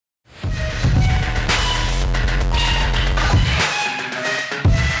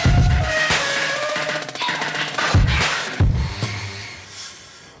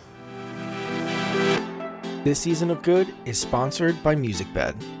This season of Good is sponsored by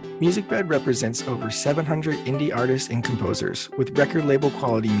MusicBed. MusicBed represents over 700 indie artists and composers with record label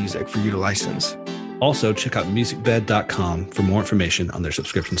quality music for you to license. Also, check out musicbed.com for more information on their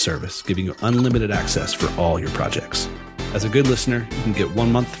subscription service, giving you unlimited access for all your projects. As a Good listener, you can get 1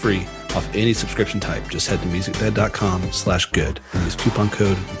 month free off any subscription type. Just head to musicbed.com/good and use coupon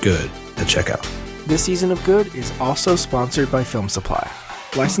code GOOD at checkout. This season of Good is also sponsored by Film Supply.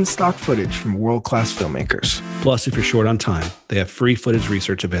 Licensed stock footage from world-class filmmakers. Plus, if you're short on time, they have free footage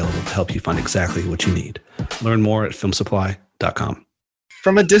research available to help you find exactly what you need. Learn more at filmsupply.com.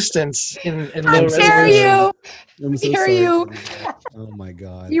 From a distance in How low dare resolution. you? I'm so Dare sorry. you? Oh my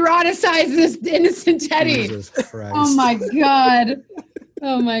God. Eroticize this innocent Teddy. Jesus Christ. Oh my God.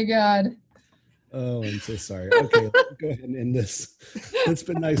 Oh my God. Oh, I'm so sorry. Okay, let's go ahead and end this. It's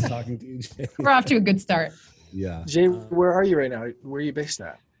been nice talking to you, Jay. We're off to a good start. Yeah. Jay, where are you right now? Where are you based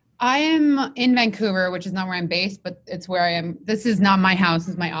at? I am in Vancouver, which is not where I'm based, but it's where I am. This is not my house.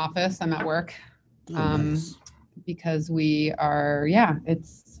 This is my office. I'm at work. Nice. Because we are,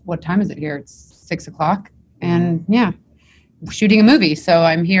 it's, what time is it here? It's 6 o'clock. And yeah, shooting a movie. So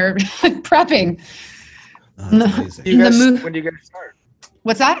I'm here prepping. Oh, that's amazing. When do you guys start?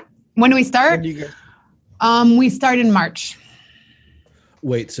 What's that? When do we start? When do you guys... We start in March.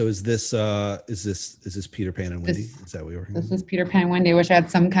 Wait, so is this Peter Pan and Wendy? Is that what you're working on? This is Peter Pan and Wendy. I wish I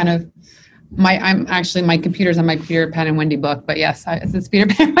had some kind of my computer's on my Peter Pan and Wendy book, but yes, this is Peter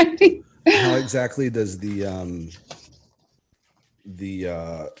Pan and Wendy. How exactly does the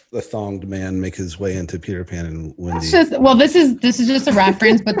thonged man make his way into Peter Pan and Wendy? This is just a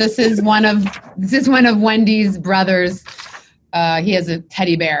reference, but this is one of Wendy's brothers. He has a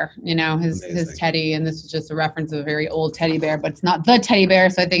teddy bear, his teddy, and this is just a reference to a very old teddy bear, but it's not the teddy bear,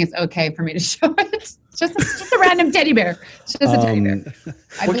 so I think it's okay for me to show it. It's just a random teddy bear. It's just a teddy bear.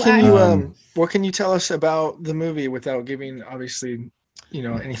 What can you tell us about the movie without giving, obviously,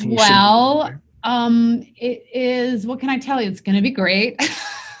 anything? It is. What can I tell you? It's going to be great.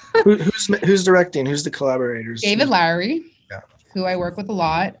 Who's directing? Who's the collaborators? David Lowery, yeah, who I work with a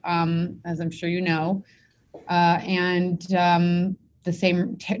lot, as I'm sure you know. And the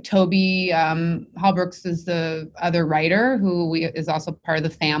same Toby Hallbrooks is the other writer who is also part of the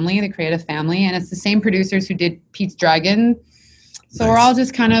family, the creative family. And it's the same producers who did Pete's Dragon. So We're all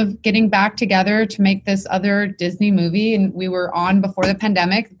just kind of getting back together to make this other Disney movie. And we were on before the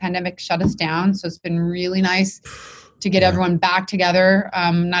pandemic. The pandemic shut us down. So it's been really nice to get everyone back together.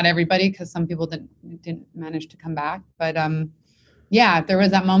 Not everybody, because some people didn't manage to come back. But there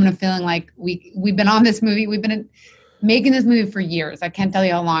was that moment of feeling like we've been on this movie. We've been making this movie for years. I can't tell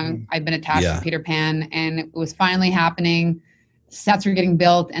you how long I've been attached to Peter Pan, and it was finally happening. Sets were getting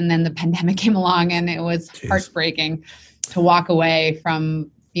built, and then the pandemic came along, and it was heartbreaking to walk away from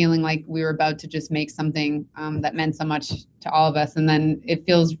feeling like we were about to just make something that meant so much to all of us. And then it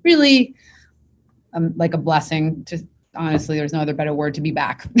feels really like a blessing. Just honestly, there's no other better word to be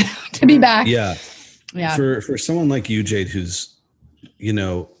back. To be back. Yeah. Yeah. For someone like you, Jade, who's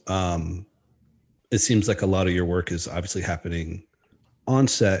it seems like a lot of your work is obviously happening on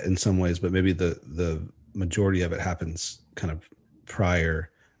set in some ways, but maybe the majority of it happens kind of prior.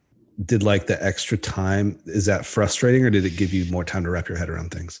 Did like the extra time, is that frustrating, or did it give you more time to wrap your head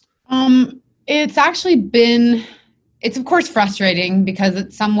around things? It's actually been, it's of course frustrating because in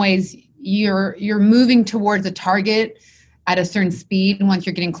some ways you're moving towards a target at a certain speed once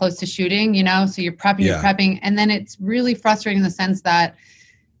you're getting close to shooting, so you're prepping. And then it's really frustrating in the sense that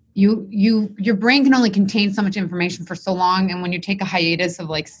your brain can only contain so much information for so long. And when you take a hiatus of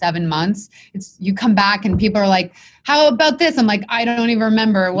like 7 months, you come back and people are like, how about this? I'm like, I don't even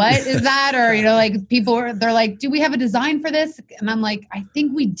remember. What is that? Or, they're like, do we have a design for this? And I'm like, I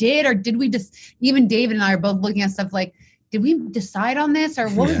think we did. Or did we just, even David and I are both looking at stuff like, did we decide on this? Or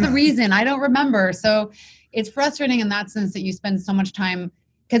what was the reason? I don't remember. So it's frustrating in that sense that you spend so much time,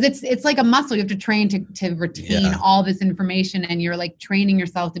 because it's like a muscle. You have to train to retain all this information, and you're like training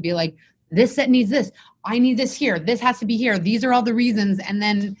yourself to be like, this set needs this. I need this here. This has to be here. These are all the reasons. And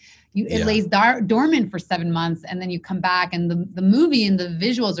then it lays dormant for 7 months, and then you come back, and the movie and the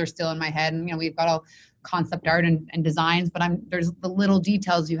visuals are still in my head. And we've got all concept art and designs, but there's the little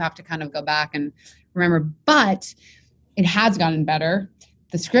details you have to kind of go back and remember. But it has gotten better.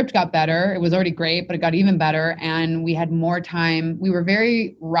 The script got better. It was already great, but it got even better. And we had more time. We were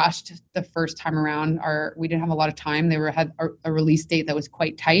very rushed the first time around. We didn't have a lot of time. They had a release date that was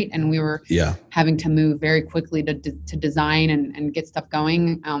quite tight, and we were having to move very quickly to design and get stuff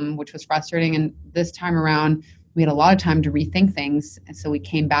going, which was frustrating. And this time around, we had a lot of time to rethink things. And so we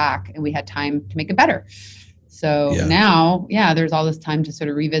came back and we had time to make it better. So now, there's all this time to sort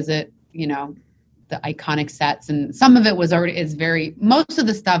of revisit, the iconic sets, and some of it was already most of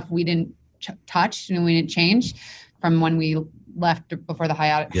the stuff we didn't touch and we didn't change from when we left before the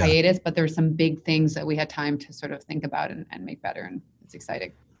hiatus, but there were some big things that we had time to sort of think about and make better, and it's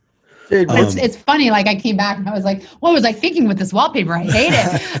exciting. It's funny, like I came back and I was like, what was I thinking with this wallpaper? I hate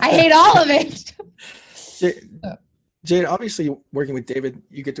it. I hate all of it. Jade, obviously working with David,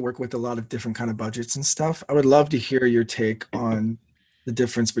 you get to work with a lot of different kind of budgets and stuff. I would love to hear your take on the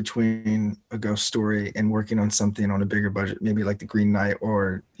difference between a ghost story and working on something on a bigger budget, maybe like The Green Knight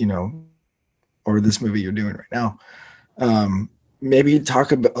or this movie you're doing right now. Maybe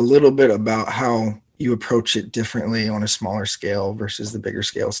talk a little bit about how you approach it differently on a smaller scale versus the bigger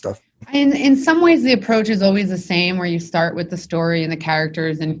scale stuff. In some ways, the approach is always the same, where you start with the story and the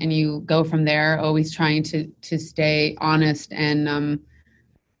characters and you go from there, always trying to stay honest and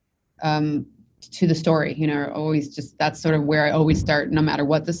to the story, always just, that's sort of where I always start, no matter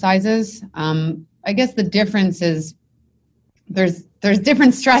what the size is. I guess the difference is there's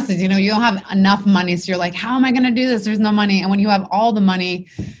different stresses, you don't have enough money. So you're like, how am I going to do this? There's no money. And when you have all the money,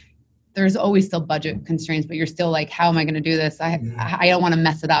 there's always still budget constraints, but you're still like, how am I going to do this? I don't want to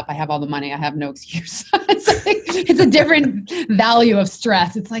mess it up. I have all the money. I have no excuse. It's a different value of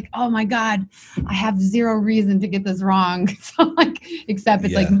stress. It's like, oh my God, I have zero reason to get this wrong. So except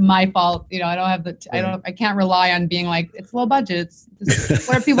it's like my fault. I don't have I can't rely on being like, it's low budget.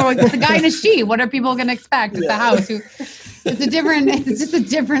 What are people, it's a guy in a sheet. What are people going to expect? It's a house. It's just a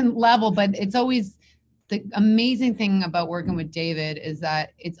different level, but it's always the amazing thing about working with David is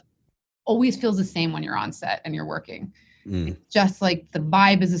that it's always feels the same when you're on set and you're working. It's just like the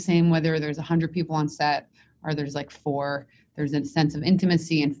vibe is the same, whether there's 100 people on set or there's like 4. There's a sense of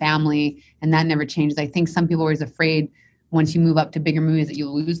intimacy and family, and that never changes. I think some people are always afraid once you move up to bigger movies that you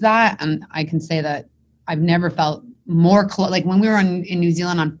lose that. And I can say that I've never felt more close. Like when we were in New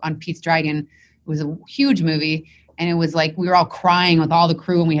Zealand on Pete's Dragon, it was a huge movie. And it was like we were all crying with all the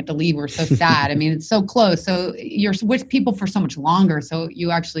crew and we had to leave. We were so sad. I mean, it's so close. So you're with people for so much longer. So you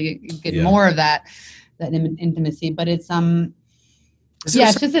actually get more of that intimacy. But it's is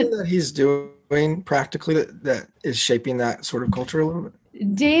there something that he's doing practically that is shaping that sort of culture a little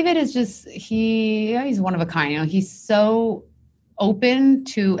bit? David is just he's one of a kind. He's so open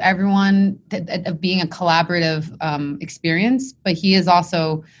to everyone of being a collaborative experience, but he is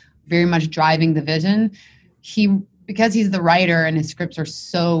also very much driving the vision. Because he's the writer and his scripts are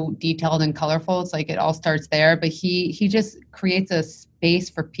so detailed and colorful, it's like it all starts there. But he just creates a space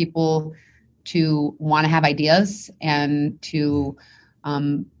for people to want to have ideas and to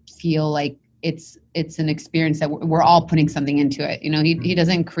feel like it's an experience that we're all putting something into it. He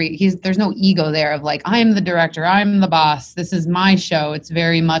doesn't create. There's no ego there of like, I'm the director, I'm the boss, this is my show. It's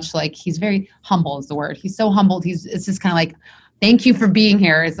very much like he's very humble is the word. He's so humbled. It's just kind of like, thank you for being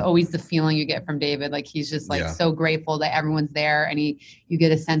here is always the feeling you get from David. Like he's just like so grateful that everyone's there, and you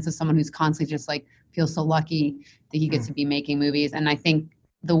get a sense of someone who's constantly just like feels so lucky that he gets to be making movies. And I think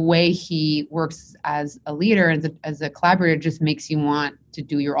the way he works as a leader and as a collaborator just makes you want to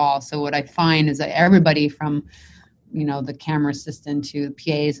do your all. So what I find is that everybody from the camera assistant to the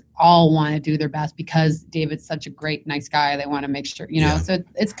PAs all want to do their best because David's such a great, nice guy. They want to make sure, so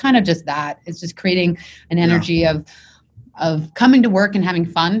it's kind of just that. It's just creating an energy of coming to work and having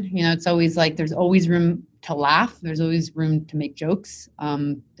fun. It's always like there's always room to laugh. There's always room to make jokes,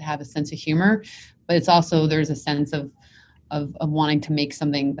 to have a sense of humor. But it's also there's a sense of wanting to make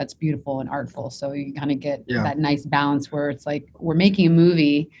something that's beautiful and artful. So you kind of get that nice balance where it's like we're making a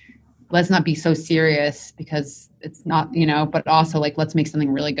movie. Let's not be so serious because it's not, but also like let's make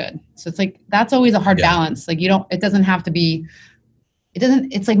something really good. So it's like that's always a hard balance. Like it doesn't have to be.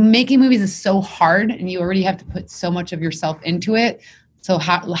 It's like making movies is so hard and you already have to put so much of yourself into it. So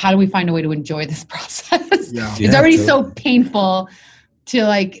how do we find a way to enjoy this process? It's already so painful to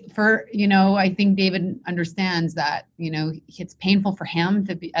like, I think David understands that, it's painful for him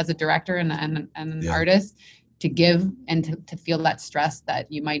to be as a director and an artist to give and to feel that stress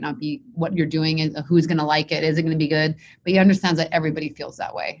that you might not be what you're doing is who's going to like it. Is it going to be good? But he understands that everybody feels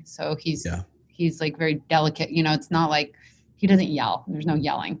that way. So he's like very delicate, it's not like, he doesn't yell. There's no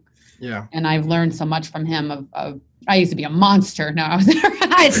yelling. Yeah. And I've learned so much from him I used to be a monster. No,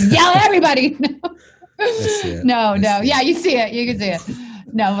 I used to yell at everybody. No. Yeah, you see it. You can see it.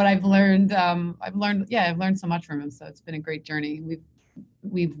 No, but I've learned so much from him. So it's been a great journey.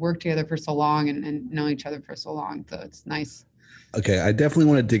 We've worked together for so long and known each other for so long. So it's nice. Okay. I definitely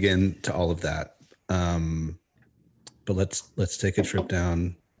want to dig into all of that. But let's take a trip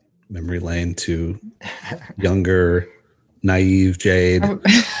down memory lane to younger, naive Jade.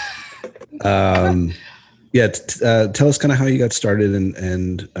 Yeah, tell us kind of how you got started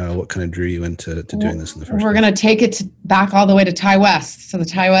and what kind of drew you into doing this in the first We're place. going to take it back all the way to Ty West. So the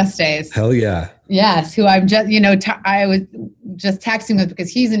Ty West days. Hell yeah. Yes, who I'm just, I was just texting with because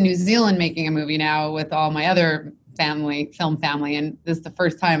he's in New Zealand making a movie now with all my other film family. And this is the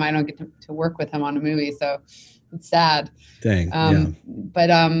first time I don't get to work with him on a movie. So it's sad. Dang. Yeah. But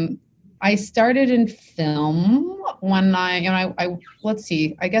I started in film when let's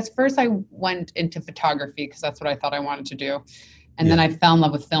see, I guess first I went into photography because that's what I thought I wanted to do. And then I fell in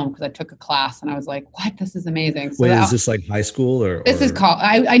love with film because I took a class and I was like, what? This is amazing. So wait, is this like high school or? This is called,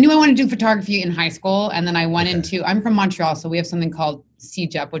 I knew I wanted to do photography in high school. And then I went I'm from Montreal. So we have something called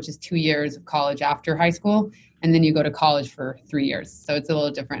CEGEP, which is 2 years of college after high school. And then you go to college for 3 years. So it's a little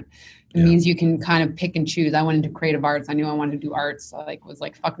different. It means you can kind of pick and choose. I went into creative arts. I knew I wanted to do arts. So was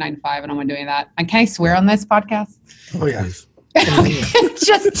like, fuck 9 to 5 and I'm doing that. And can I swear on this podcast? Oh yeah.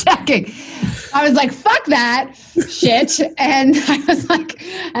 Just checking. I was like, fuck that shit. And I was like,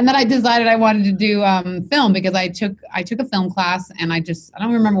 and then I decided I wanted to do film because I took a film class and I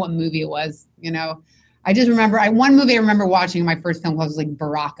don't remember what movie it was, I just remember one movie I remember watching in my first film class was like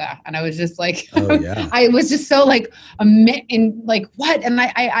Baraka. And I was just like, I was just so like, what? And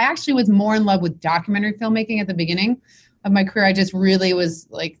I actually was more in love with documentary filmmaking at the beginning of my career. I just really was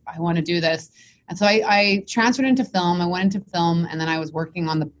like, I want to do this. And so I transferred into film. I went into film and then I was working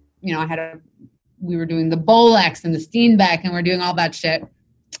on we were doing the Bolex and the Steenbeck and we're doing all that shit.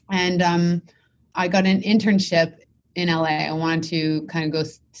 And I got an internship in LA. I wanted to kind of go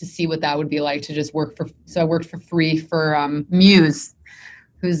to see what that would be like to just so I worked for free for Muse,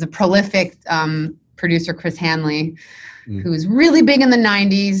 who's the prolific producer, Chris Hanley, who was really big in the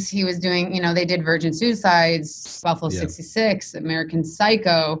 90s. He was doing, they did Virgin Suicides, Buffalo 66, American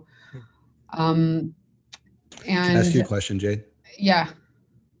Psycho. And can I ask you a question, Jade? Yeah.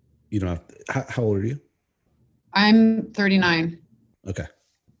 You don't have, how old are you? I'm 39. Okay.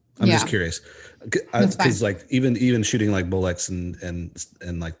 I'm just curious. Because like even shooting like Bolex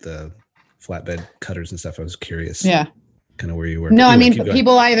and like the flatbed cutters and stuff, I was curious. Yeah. Kind of where you were. No, I mean,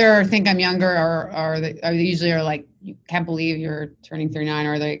 people either think I'm younger or they usually are like, you can't believe you're turning 39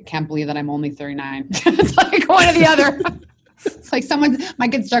 or they can't believe that I'm only 39. It's like one or the other. It's like my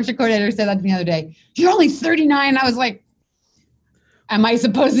construction coordinator said that to me the other day. You're only 39. I was like, am I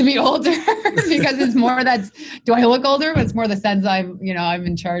supposed to be older? Because it's more do I look older? But it's more the sense I'm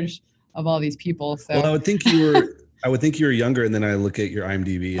in charge of all these people. So well, I would think you were younger, and then I look at your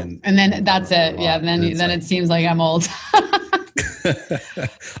IMDb and then that's it. Yeah. Then it seems like I'm old.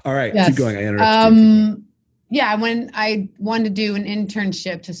 All right. Yes. Keep going. I interrupted you. Yeah. When I wanted to do an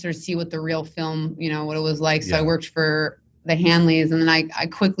internship to sort of see what the real film, what it was like. So I worked for the Hanleys and then I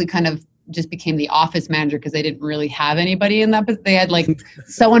quickly kind of just became the office manager because they didn't really have anybody in that. But they had like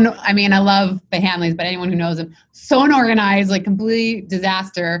I love the Hanleys, but anyone who knows them, so unorganized, like complete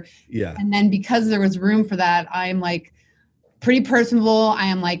disaster. Yeah. And then because there was room for that, I'm like pretty personable. I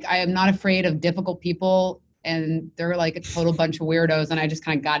am not afraid of difficult people. And they're like a total bunch of weirdos. And I just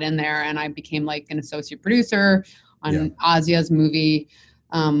kind of got in there and I became like an associate producer on Asia's movie,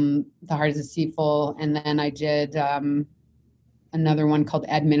 The Heart is Deceitful. And then I did another one called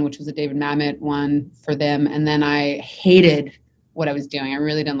Edmund, which was a David Mamet one for them. And then I hated what I was doing. I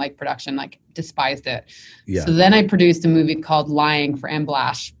really didn't like production, like despised it. Yeah. So then I produced a movie called Lying for M.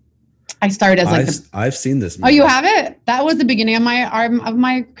 Blash. I started as I've seen this movie. Oh, you have it? That was the beginning of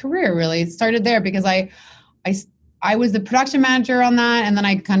my career, really. It started there because I was the production manager on that. And then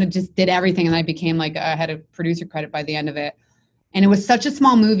I kind of just did everything. And I became I had a producer credit by the end of it. And it was such a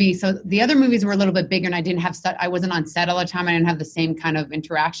small movie. So the other movies were a little bit bigger and I wasn't on set all the time. I didn't have the same kind of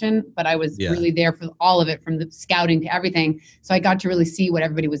interaction, but I was really there for all of it, from the scouting to everything. So I got to really see what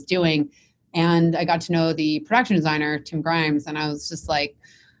everybody was doing. And I got to know the production designer, Tim Grimes. And I was just like,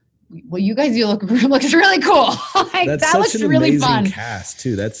 well, you guys looks really cool. That looks really fun. Cast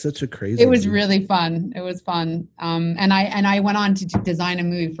too. That's such a crazy. It was really fun. It was fun. And I went on to design a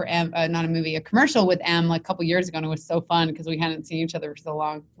movie for M, a commercial with M like a couple years ago, and it was so fun because we hadn't seen each other for so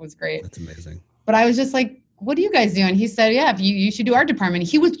long. It was great. That's amazing. But I was just like, what do you guys do? And he said, yeah, you should do art department.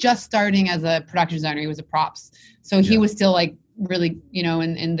 He was just starting as a production designer. He was a props, so he was still like really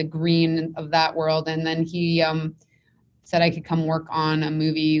in the green of that world. And then he said I could come work on a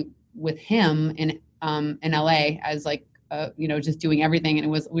movie with him in LA as just doing everything.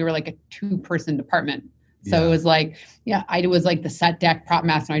 And we were like a 2-person department. So it was like, I was like the set deck prop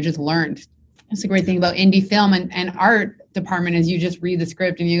master. And I just learned. That's the great thing about indie film and art department is you just read the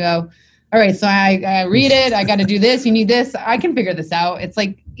script and you go, all right, so I read it. I got to do this. You need this. I can figure this out. It's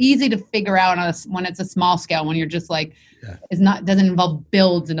like easy to figure out when it's a small scale, when you're just like, doesn't involve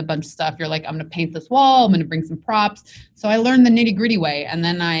builds and a bunch of stuff. You're like, I'm going to paint this wall. I'm going to bring some props. So I learned the nitty gritty way. And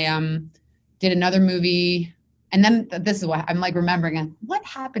then I did another movie. And then this is what I'm like remembering what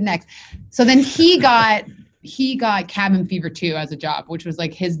happened next. So then he got Cabin Fever 2 as a job, which was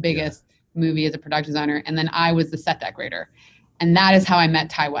like his biggest movie as a production designer. And then I was the set decorator. And that is how I met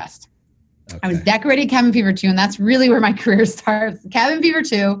Ty West. Okay. I was decorating Cabin Fever 2, and that's really where my career starts. Cabin Fever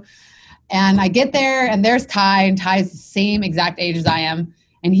 2. And I get there, and there's Ty, and Ty's the same exact age as I am.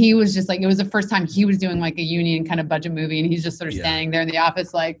 And he was just like, it was the first time he was doing like a union kind of budget movie. And he's just sort of standing there in the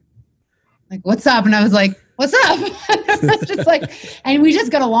office like, what's up? And I was like, what's up? Just like, and we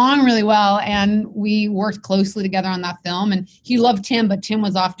just got along really well. And we worked closely together on that film. And he loved Tim, but Tim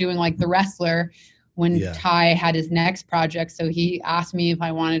was off doing like The Wrestler when Ty had his next project. So he asked me if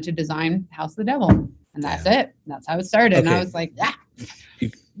I wanted to design House of the Devil. And that's it. That's how it started. Okay. And I was like,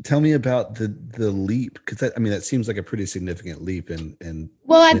 Tell me about the leap, because that seems like a pretty significant leap.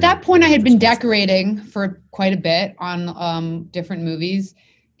 Well, at that point, I had been decorating for quite a bit on different movies.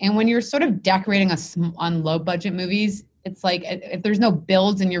 And when you're sort of decorating on low budget movies, it's like if there's no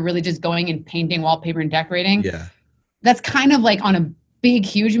builds and you're really just going and painting wallpaper and decorating, that's kind of like on a big,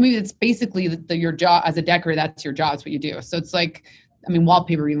 huge movie. It's basically your job as a decorator. That's your job. It's what you do. So it's like,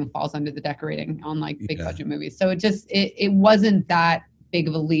 wallpaper even falls under the decorating on like big budget movies. So it wasn't that big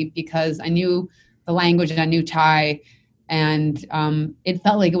of a leap because I knew the language and I knew Ty, and it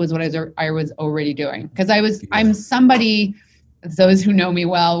felt like it was what I was already doing. Because I'm somebody, those who know me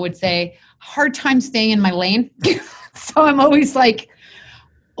well would say, hard time staying in my lane. So I'm always like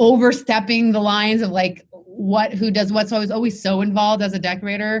overstepping the lines of like who does what. So I was always so involved as a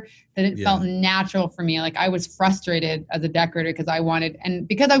decorator that it felt natural for me. Like I was frustrated as a decorator because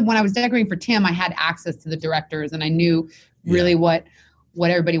when I was decorating for Tim, I had access to the directors and I knew really what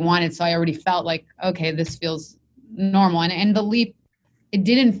everybody wanted. So I already felt like, okay, this feels normal. And the leap, it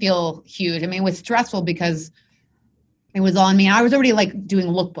didn't feel huge. It was stressful because it was on me. I was already like doing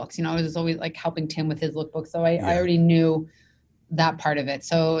lookbooks, I was always like helping Tim with his lookbook. So I already knew that part of it.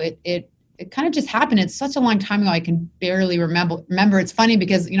 So it kind of just happened. It's such a long time ago. I can barely remember. It's funny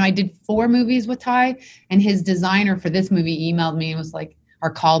because, I did 4 movies with Ty, and his designer for this movie emailed me and was like, or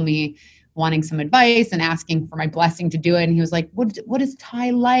called me wanting some advice and asking for my blessing to do it. And he was like, what is Ty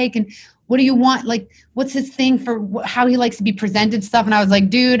like? And what do you want? Like, what's his thing for how he likes to be presented stuff? And I was like,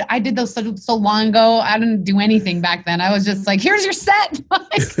 dude, I did those so long ago. I didn't do anything back then. I was just like, here's your set.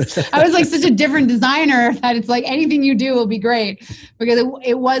 I was like such a different designer that it's like anything you do will be great, because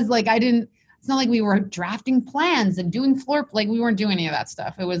it was like, it's not like we were drafting plans and doing we weren't doing any of that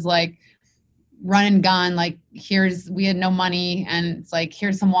stuff. It was like run and gun, like we had no money and it's like,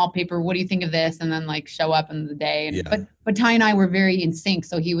 here's some wallpaper. What do you think of this? And then like show up in the day. But Ty and I were very in sync.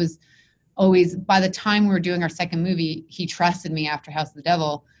 So he was always, by the time we were doing our second movie, he trusted me after House of the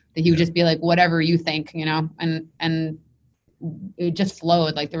Devil that he would just be like, whatever you think, and it just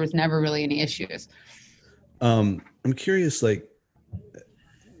flowed. Like there was never really any issues. I'm curious, like,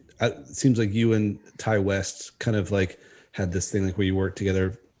 it seems like you and Ty West kind of like had this thing like where you worked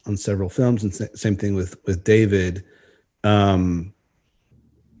together on several films, and same thing with David.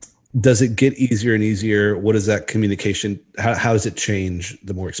 Does it get easier and easier? What is that communication? How does it change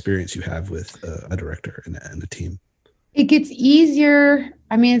the more experience you have with a director and a team? It gets easier.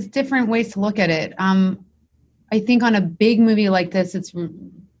 It's different ways to look at it. I think on a big movie like this, it's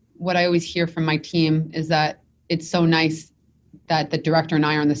what I always hear from my team is that it's so nice that the director and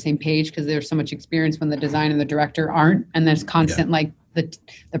I are on the same page, because there's so much experience when the design and the director aren't. And there's constant like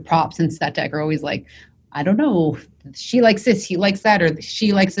the props and set deck are always like, I don't know, she likes this, he likes that, or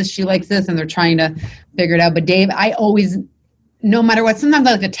she likes this, she likes this, and they're trying to figure it out. But Dave, I always, no matter what, sometimes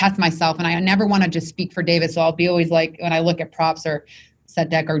I like to test myself, and I never want to just speak for David. So I'll be always like, when I look at props or set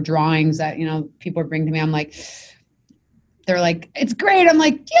deck or drawings that, people bring to me, I'm like, they're like, it's great. I'm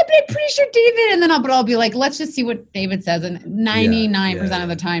like, yeah, but I'm pretty sure David. And then I'll be like, let's just see what David says. And 99% of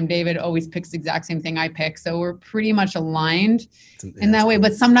the time, David always picks the exact same thing I pick. So we're pretty much aligned in that way.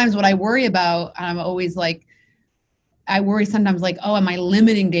 But sometimes what I worry about, I'm always like, I worry sometimes like, oh, am I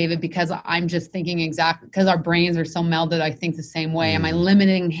limiting David because I'm just thinking exactly, because our brains are so melded, I think the same way. Am I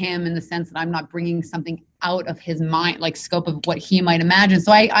limiting him in the sense that I'm not bringing something out of his mind, like scope of what he might imagine?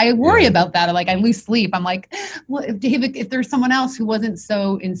 So I worry about that. Like I lose sleep. I'm like, well, if there's someone else who wasn't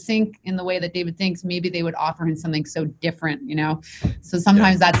so in sync in the way that David thinks, maybe they would offer him something so different, So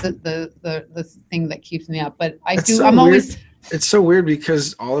sometimes that's the thing that keeps me up. But it's so weird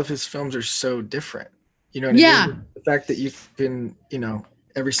because all of his films are so different. You know what I mean? The fact that you can,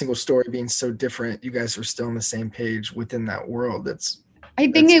 every single story being so different, you guys are still on the same page within that world.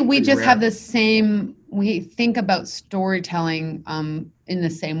 I think we just rare. have the same, we think about storytelling in the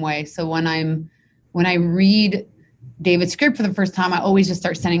same way. So when I read David's script for the first time, I always just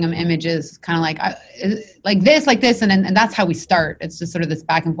start sending him images, kind of like this. And that's how we start. It's just sort of this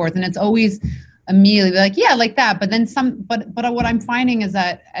back and forth. And it's always immediately like, yeah, like that. But then but what I'm finding is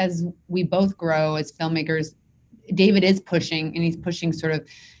that as we both grow as filmmakers, David is pushing, and he's pushing sort of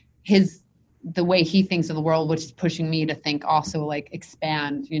the way he thinks of the world, which is pushing me to think also like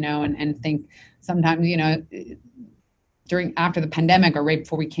expand, and think sometimes, after the pandemic or right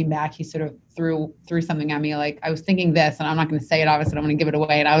before we came back, he sort of threw something at me. Like, I was thinking this, and I'm not going to say it, obviously, I'm going to give it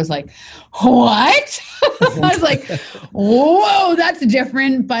away. And I was like, what? I was like, whoa, that's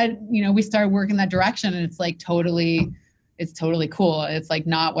different. But, we started working that direction, and it's totally cool. It's like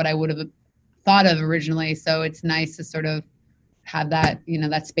not what I would have thought of originally. So it's nice to sort of have that,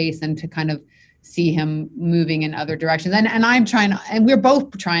 that space, and to kind of see him moving in other directions. And I'm trying, and we're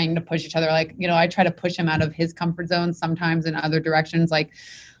both trying to push each other. Like, I try to push him out of his comfort zone sometimes in other directions. Like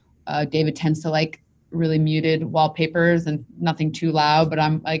David tends to like really muted wallpapers and nothing too loud. But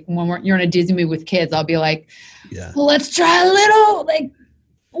I'm like, when you're in a Disney movie with kids, I'll be like, yeah, let's try a little, like,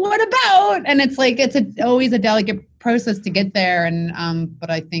 what about? And it's like, always a delicate process to get there. And,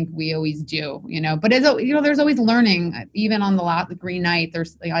 but I think we always do, but it's, there's always learning. Even on the Green Knight,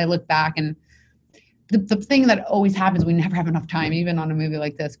 I look back, and the thing that always happens, we never have enough time, even on a movie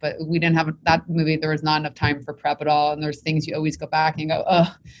like this, but we didn't have that movie. There was not enough time for prep at all. And there's things you always go back and go,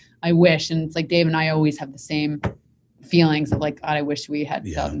 oh, I wish. And it's like Dave and I always have the same feelings of like, God, I wish we had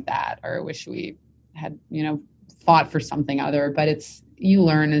done that, or I wish we had, fought for something other. But you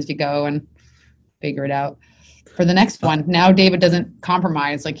learn as you go and figure it out. For the next one, now David doesn't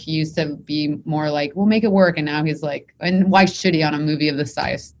compromise. Like, he used to be more like, we'll make it work. And now he's like, and why should he on a movie of this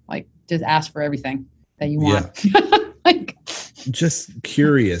size? Like, just ask for everything that you want. Yeah. Just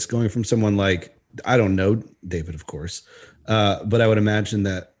curious, going from someone like, I don't know David, of course, but I would imagine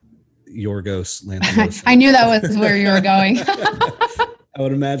that Yorgos Lanthimos. I knew that was where you were going. I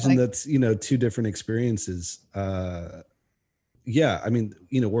would imagine that's, two different experiences. Yeah. I mean,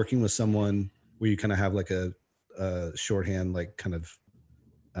 working with someone where you kind of have like a shorthand, like kind of,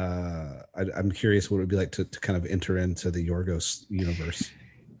 I'm curious what it would be like to kind of enter into the Yorgos universe.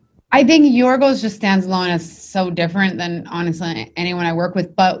 I think Yorgos just stands alone as so different than, honestly, anyone I work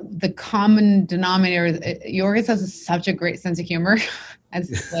with. But the common denominator is Yorgos has such a great sense of humor.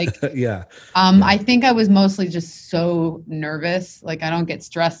 As like, yeah. I think I was mostly just so nervous. Like, I don't get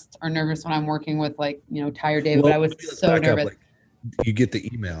stressed or nervous when I'm working with tired David. But I was so nervous. You get the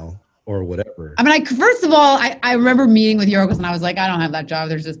email or whatever. I mean, first of all, I remember meeting with Yorgos, and I was like, I don't have that job.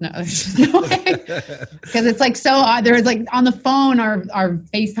 There's just no way. Because it's like so odd. There's like on the phone, our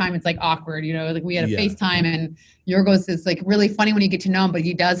FaceTime, it's like awkward, like we had a FaceTime, and Yorgos is like really funny when you get to know him, but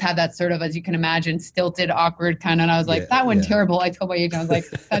he does have that sort of, as you can imagine, stilted, awkward kind of, and I was like, that went terrible. I told my agent, I was like,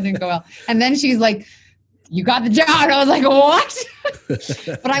 that didn't go well. And then she's like, you got the job. And I was like, what?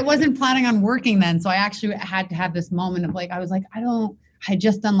 But I wasn't planning on working then. So I actually had to have this moment of like, I was like, I had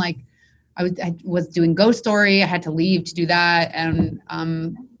just done like, I was doing Ghost Story. I had to leave to do that. And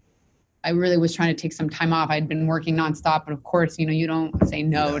I really was trying to take some time off. I'd been working nonstop. But of course, you don't say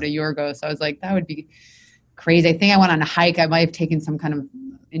no to Yorgos. So I was like, that would be crazy. I think I went on a hike. I might have taken some kind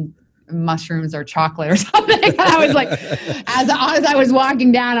of mushrooms or chocolate or something. And I was like, as I was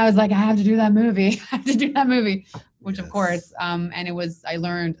walking down, I was like, I have to do that movie. I have to do that movie. Which of course, and I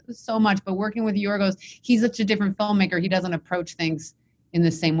learned so much. But working with Yorgos, he's such a different filmmaker. He doesn't approach things in the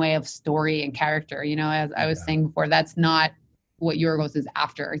same way of story and character. As I was saying before, that's not what Yorgos is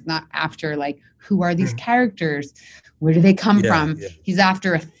after. It's not after like, who are these characters? Where do they come from? Yeah. He's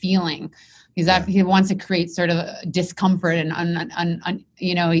after a feeling. He wants to create sort of discomfort and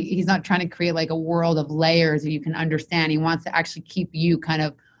he's not trying to create like a world of layers that you can understand. He wants to actually keep you kind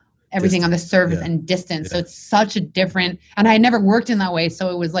of everything on the surface and distance. So it's such a different, and I had never worked in that way. So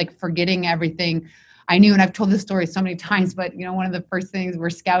it was like forgetting everything I knew. And I've told this story so many times, but one of the first things we're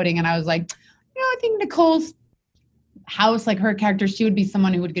scouting, and I was like, I think Nicole's house, like her character, she would be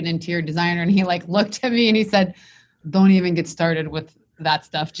someone who would get an interior designer. And he like looked at me and he said, don't even get started with that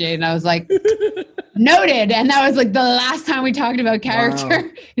stuff, Jade. And I was like, noted. And that was like the last time we talked about character. Wow.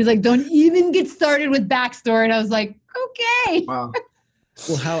 He's like, don't even get started with backstory. And I was like, okay. Wow.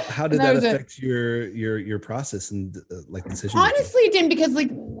 Well, how did that affect your process and like decision? Honestly, it didn't, because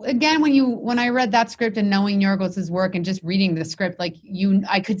like, again, when I read that script and knowing Yorgos's work and just reading the script, like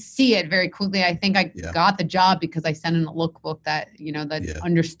I could see it very quickly. I think I got the job because I sent in a lookbook that, that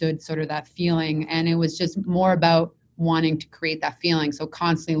understood sort of that feeling. And it was just more about wanting to create that feeling. So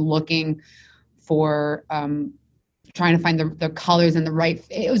constantly looking for, trying to find the colors and the right,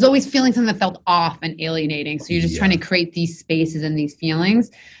 it was always feeling something that felt off and alienating. So you're just trying to create these spaces and these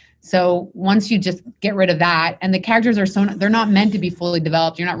feelings. So once you just get rid of that, and the characters they're not meant to be fully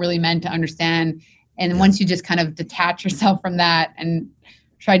developed. You're not really meant to understand. And once you just kind of detach yourself from that and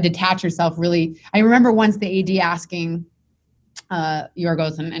try to detach yourself, really, I remember once the AD asking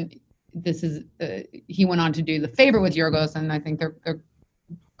Yorgos, and this is, he went on to do The Favorite with Yorgos, and I think they're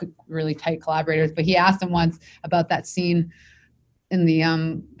really tight collaborators, but he asked him once about that scene in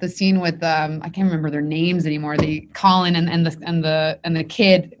the scene with I can't remember their names anymore, the Colin and the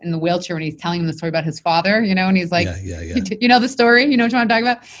kid in the wheelchair, when he's telling him the story about his father, you know, and he's like, you know the story, you know what I'm talking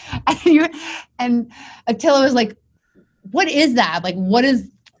about? And Attila was like, what is that? Like,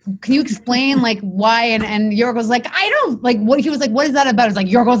 can you explain like why? And Yorgos like, I don't like what he was like, what is that about? It's like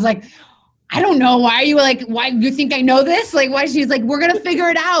Yorgos like, I don't know. Why do you think I know this? Like, why? She's like, we're going to figure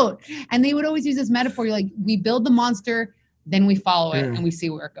it out. And they would always use this metaphor. You're like, we build the monster, then we follow it and we see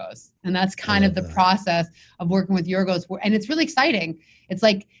where it goes. And that's kind of the process of working with Yorgos. And it's really exciting. It's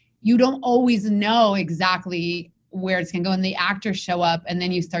like, you don't always know exactly where it's going to go. And the actors show up and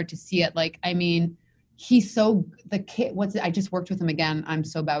then you start to see it. Like, I mean, he's so, the kid, I just worked with him again. I'm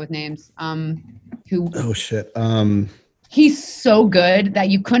so bad with names. He's so good that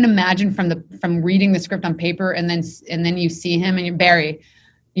you couldn't imagine from reading the script on paper and then you see him and Barry,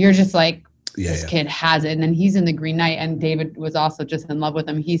 you're just like, this kid has it. And then he's in The Green Knight, and David was also just in love with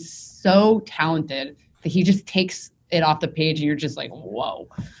him. He's so talented that he just takes it off the page and you're just like, whoa.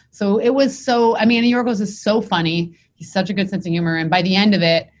 So it was Yorgos is so funny. He's such a good sense of humor. And by the end of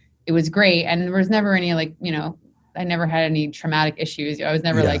it, it was great. And there was never any I never had any traumatic issues. I was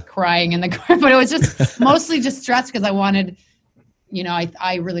never like crying in the car, but it was just mostly just stress because I wanted,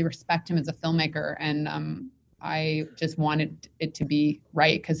 I really respect him as a filmmaker, and I just wanted it to be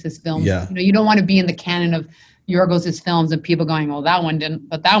right because his films, you don't want to be in the canon of Yorgos' films and people going, well, that one didn't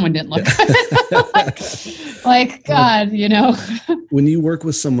look good. like God, When you work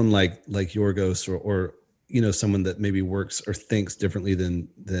with someone like Yorgos or someone that maybe works or thinks differently than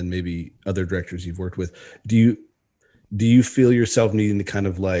maybe other directors you've worked with, do you feel yourself needing to kind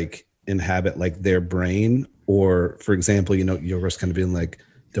of like inhabit like their brain? Or for example, Yorgos kind of being like,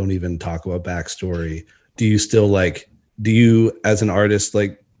 don't even talk about backstory. Do you as an artist,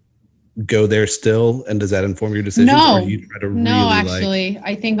 like go there still? And does that inform your decisions? No, or do you try to actually,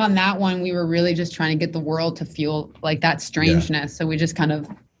 I think on that one, we were really just trying to get the world to feel like that strangeness. So we just kind of,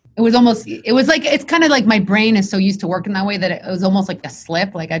 it's kind of like my brain is so used to working that way that it was almost like a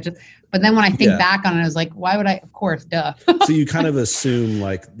slip. But then when I think back on it, I was like, why would I? Of course, duh. So you kind of assume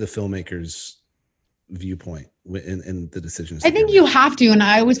like the filmmaker's viewpoint in the decisions. I think you have to. And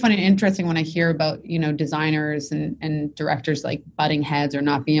I always find it interesting when I hear about, designers and directors like butting heads or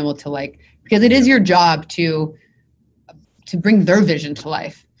not being able to because it is your job to bring their vision to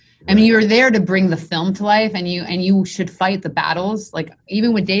life. I mean, you're there to bring the film to life, and you should fight the battles. Like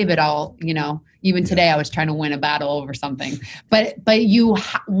even with David, even today I was trying to win a battle over something. But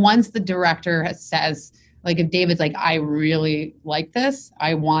once the director says, like, if David's like, I really like this,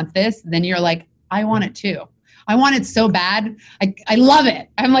 I want this, then you're like, I want it too. I want it so bad. I love it.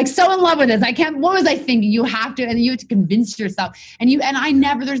 I'm like so in love with this. What was I thinking? You have to, and you have to convince yourself.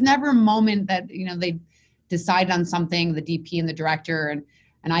 There's never a moment that, they decided on something, the DP and the director,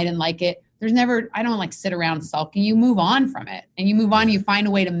 and I didn't like it. I don't like sit around sulking. You move on from it and you move on. You find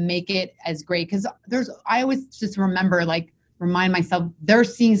a way to make it as great. Cause I always just remind myself they're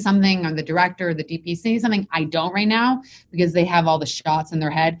seeing something, or the director or the DP seeing something I don't right now, because they have all the shots in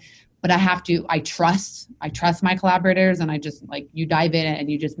their head. But I trust my collaborators, and I just you dive in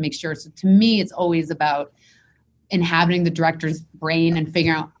and you just make sure. So to me, it's always about inhabiting the director's brain and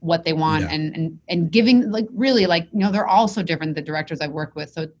figuring out what they want and giving they're all so different, the directors I've worked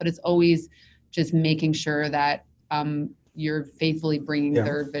with. So, but it's always just making sure that you're faithfully bringing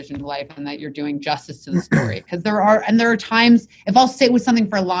their vision to life and that you're doing justice to the story. Because there are times, if I'll sit with something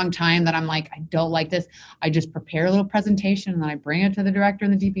for a long time that I'm like, I don't like this, I just prepare a little presentation and then I bring it to the director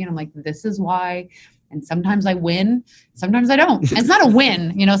and the DP and I'm like, this is why. And sometimes I win, sometimes I don't. And it's not a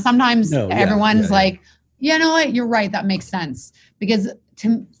win, sometimes everyone's like, you know what, you're right, that makes sense. Because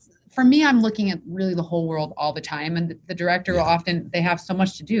for me, I'm looking at really the whole world all the time. And the director will often, they have so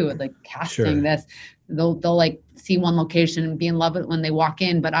much to do with casting this. They'll see one location and be in love with it when they walk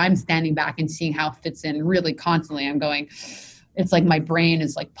in, but I'm standing back and seeing how it fits in really constantly. I'm going, it's like my brain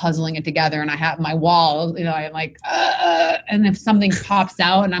is puzzling it together, and I have my wall, I'm like, and if something pops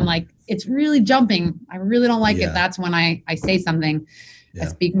out and I'm like, it's really jumping, I really don't like it. That's when I say something, I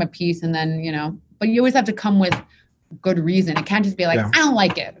speak my piece, and then, but you always have to come with good reason. It can't just be like, Yeah. I don't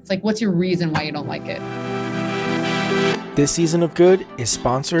like it. It's like, what's your reason why you don't like it? This season of Good is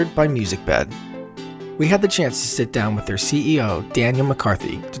sponsored by MusicBed. We had the chance to sit down with their CEO, Daniel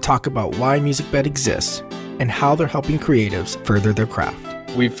McCarthy, to talk about why MusicBed exists and how they're helping creatives further their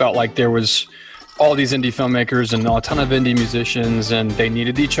craft. We felt like there was all these indie filmmakers and a ton of indie musicians, and they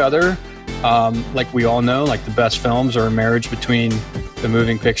needed each other. Like we all know, like the best films are a marriage between the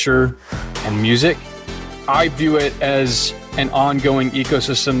moving picture and music. I view it as an ongoing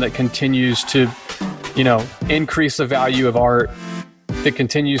ecosystem that continues to, increase the value of art, that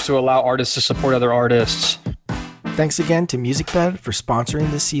continues to allow artists to support other artists. Thanks again to MusicBed for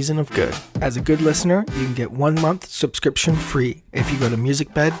sponsoring this season of Good. As a Good listener, you can get 1 month subscription free if you go to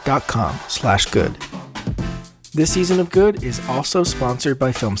musicbed.com/good. This season of Good is also sponsored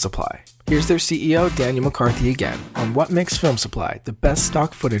by Film Supply. Here's their CEO, Daniel McCarthy, again on what makes Film Supply the best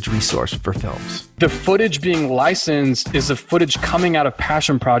stock footage resource for films. The footage being licensed is the footage coming out of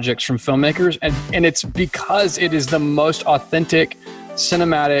passion projects from filmmakers, and it's because it is the most authentic,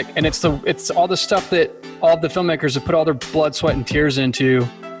 cinematic, and it's all the stuff that all the filmmakers have put all their blood, sweat, and tears into,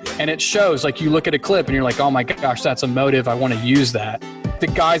 and it shows. Like you look at a clip and you're like, oh my gosh, that's emotive. I want to use that. The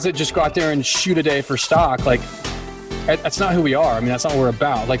guys that just go out there and shoot a day for stock, like that's not who we are. I mean, that's not what we're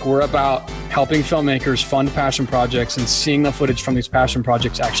about. Like we're about helping filmmakers fund passion projects and seeing the footage from these passion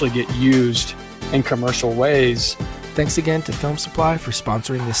projects actually get used in commercial ways. Thanks again to Film Supply for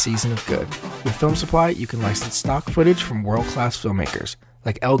sponsoring this season of Good. With Film Supply, you can license stock footage from world-class filmmakers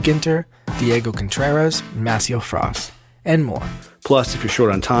like El Ginter, Diego Contreras, Maceo Frost, and more. Plus, if you're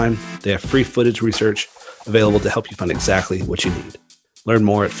short on time, they have free footage research available to help you find exactly what you need. Learn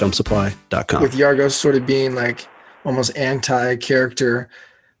more at filmsupply.com. With Yargos sort of being like almost anti-character,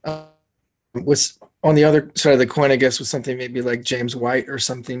 what's on the other side of the coin, I guess, with something maybe like James White or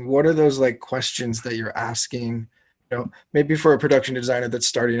something, what are those like questions that you're asking, maybe for a production designer that's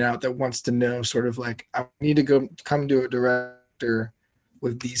starting out that wants to know sort of like, I need to come to a director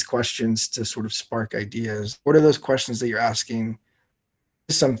with these questions to sort of spark ideas. What are those questions that you're asking?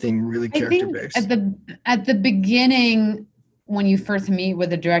 Something really character-based. At the beginning, when you first meet with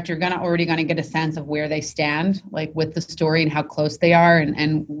the director, you're already gonna get a sense of where they stand, like with the story and how close they are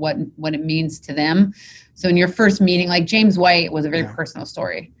and what it means to them. So in your first meeting, like James White was a very personal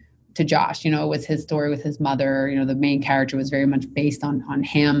story to Josh. It was his story with his mother. The main character was very much based on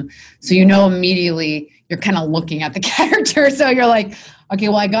him. So immediately you're kind of looking at the character. So you're like, okay,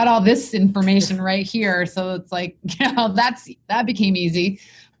 well, I got all this information right here. So it's like, that became easy.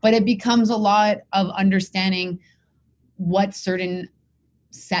 But it becomes a lot of understanding what certain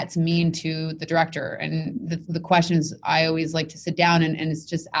sets mean to the director. And the questions I always like to sit down and it's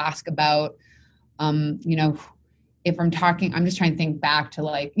just ask about, if I'm just trying to think back to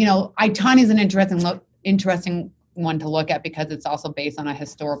like, Aitani is an interesting one to look at because it's also based on a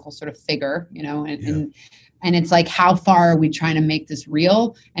historical sort of figure, and it's like, how far are we trying to make this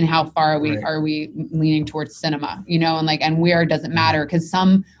real and how far are we leaning towards cinema, and where does it matter? Because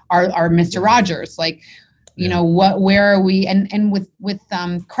some are Mr. Rogers, like, where are we? And with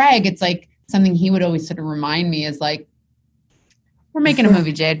Craig, it's like something he would always sort of remind me is like, we're making a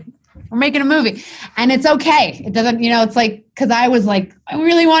movie, Jade. We're making a movie and it's okay. It doesn't, it's like, cause I was like, I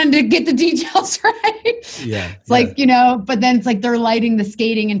really wanted to get the details right. Yeah. It's like, but then it's like they're lighting the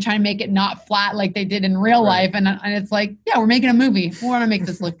skating and trying to make it not flat like they did in real life. And it's like, yeah, we're making a movie. We want to make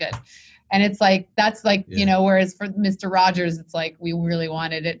this look good. And it's like, that's like, whereas for Mr. Rogers, it's like, we really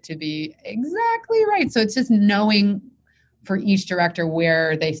wanted it to be exactly right. So it's just knowing for each director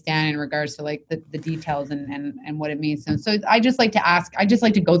where they stand in regards to like the details and what it means. So I just like to ask, I just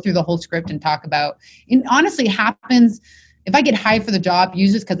like to go through the whole script and talk about, and honestly happens, if I get hired for the job,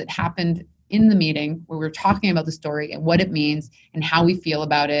 usually it's because it happened in the meeting where we're talking about the story and what it means and how we feel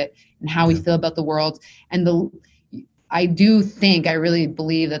about it and how we feel about the world. And I really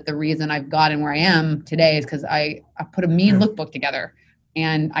believe that the reason I've gotten where I am today is because I put a mean lookbook together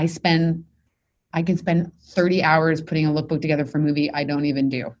and I can spend 30 hours putting a lookbook together for a movie I don't even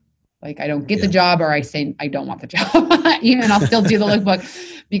do. Like I don't get the job or I say I don't want the job. Even I'll still do the lookbook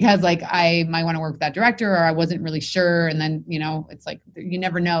because like I might want to work with that director or I wasn't really sure. And then, it's like, you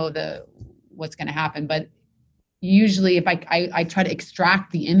never know what's going to happen. But usually if I try to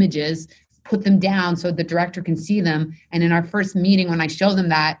extract the images, put them down so the director can see them. And in our first meeting, when I show them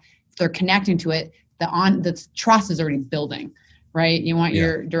that, if they're connecting to it, the trust is already building. Right? You want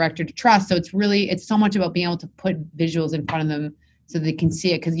your director to trust. So it's so much about being able to put visuals in front of them so they can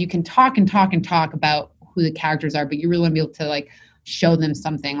see it. Cause you can talk about who the characters are, but you really want to be able to like show them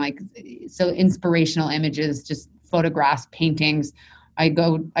something like, so inspirational images, just photographs, paintings. I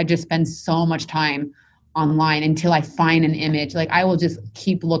just spend so much time online until I find an image. Like I will just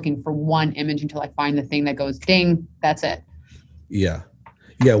keep looking for one image until I find the thing that goes ding. That's it. Yeah.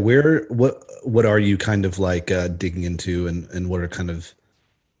 What are you kind of like digging into, and what are kind of,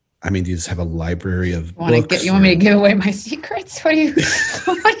 I mean, do you just have a library of books? You want me to give away my secrets? What do you?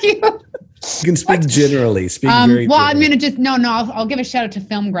 You can speak generally. I'm gonna just I'll give a shout out to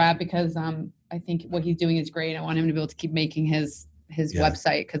Film Grab because I think what he's doing is great. I want him to be able to keep making his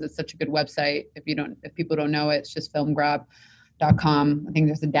website because it's such a good website. If people don't know it, it's just filmgrab.com. I think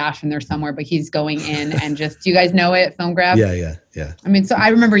there's a dash in there somewhere, but he's going in and just, do you guys know it? Film Grab? Yeah. I mean, so I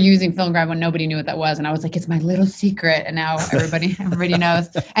remember using Film Grab when nobody knew what that was. And I was like, it's my little secret. And now everybody knows.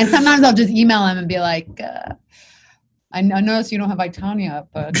 And sometimes I'll just email him and be like, I noticed you don't have Itania up,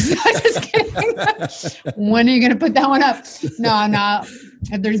 but just kidding. When are you going to put that one up? No.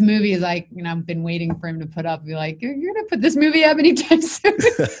 If there's movies, like, I've been waiting for him to put up, be like, you're going to put this movie up anytime soon.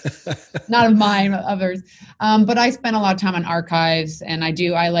 Not of mine, but others. But I spend a lot of time on archives, and I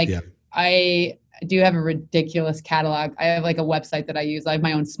do have a ridiculous catalog. I have like a website that I use. I have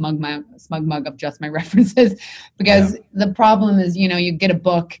my own smug mug of just my references, because the problem is, you get a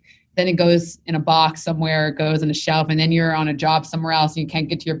book, then it goes in a box somewhere, it goes in a shelf, and then you're on a job somewhere else and you can't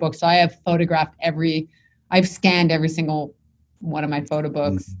get to your book. So I have I've scanned every single one of my photo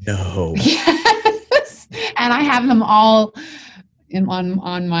books. No. Yes. And I have them all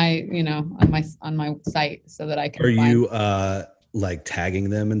on my site so that I can you like tagging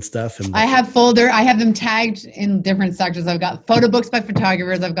them and stuff? And I have them tagged in different sections. I've got photo books by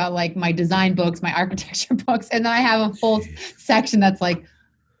photographers. I've got like my design books, my architecture books. And then I have a full section that's like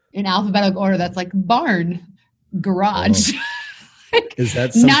in alphabetical order. That's like barn, garage. Is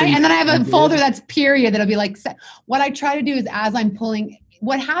that something? And then I have a folder that's period. That'll be like, what I try to do is as I'm pulling,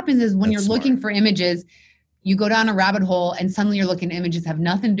 what happens is when you're looking for images, you go down a rabbit hole and suddenly you're looking at images that have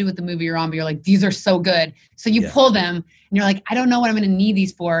nothing to do with the movie you're on, but you're like, these are so good. So you pull them and you're like, I don't know what I'm going to need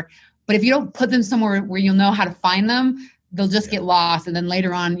these for. But if you don't put them somewhere where you'll know how to find them, they'll just get lost. And then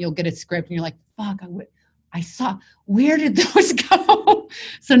later on you'll get a script and you're like, fuck, I saw, where did those go?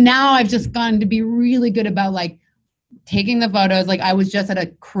 So now I've just gotten to be really good about like taking the photos. Like I was just at a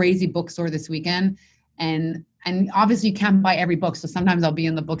crazy bookstore this weekend, and obviously you can't buy every book. So sometimes I'll be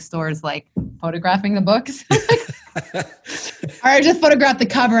in the bookstores like photographing the books. Or I just photograph the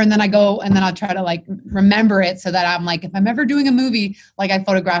cover and then I go and then I'll try to like remember it so that I'm like, if I'm ever doing a movie, like I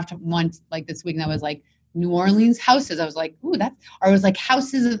photographed once like this week and that was like New Orleans houses. I was like, ooh, or it was like it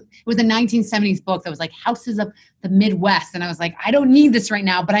was a 1970s book that was like houses of the Midwest. And I was like, I don't need this right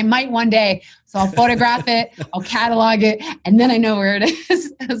now, but I might one day. So I'll photograph it, I'll catalog it, and then I know where it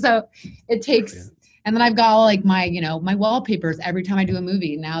is. So it takes, and then I've got all like my wallpapers every time I do a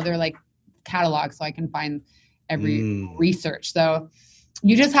movie. Now they're like cataloged so I can find every research. So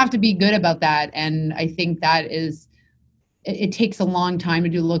you just have to be good about that. And I think that is, it takes a long time to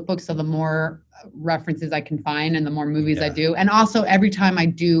do lookbooks. So the more references I can find and the more movies I do. And also every time I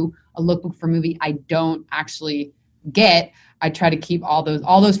do a lookbook for a movie I don't actually get, I try to keep all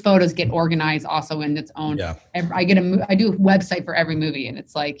those photos get organized also in its own. Yeah. I do a website for every movie, and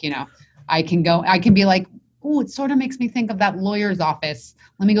it's like, I can be like, oh, it sort of makes me think of that lawyer's office.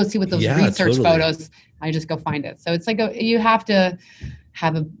 Let me go see what those research photos. I just go find it. So it's like you have to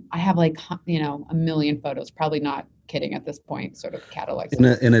have I have like, a million photos, probably not kidding at this point, sort of catalog.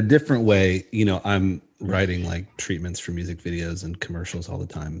 In a different way, I'm writing like treatments for music videos and commercials all the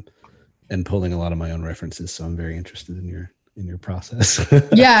time and pulling a lot of my own references. So I'm very interested in your process.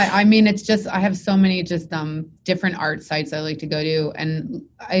 Yeah. I mean, it's just, I have so many just different art sites I like to go to. And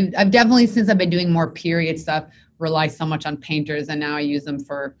I've definitely, since I've been doing more period stuff, rely so much on painters, and now I use them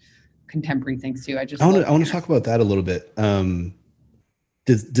for contemporary things too. I want to talk about that a little bit.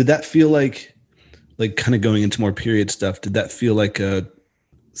 Did that feel like kind of going into more period stuff, did that feel like a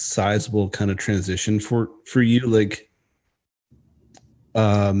sizable kind of transition for you, like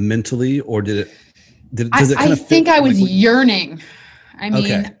mentally, or does it kind of think I was yearning. I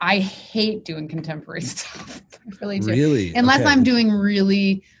mean, I hate doing contemporary stuff. I really do. Really? Unless I'm doing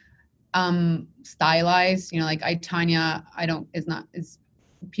really stylized, like Tanya,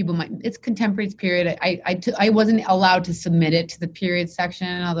 it's contemporary, it's period. I wasn't allowed to submit it to the period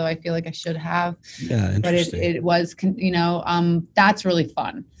section, although I feel like I should have. Yeah, interesting. But it was, that's really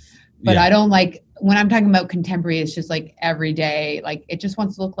fun. But I don't like, when I'm talking about contemporary, it's just like every day, like it just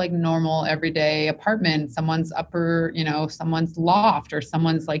wants to look like normal everyday apartment, someone's someone's loft, or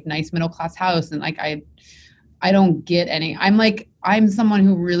someone's like nice middle-class house. And like, I don't get any, I'm someone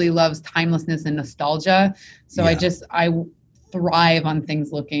who really loves timelessness and nostalgia. So I thrive on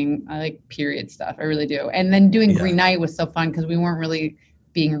things looking, I like period stuff. I really do. And then doing Green Knight was so fun because we weren't really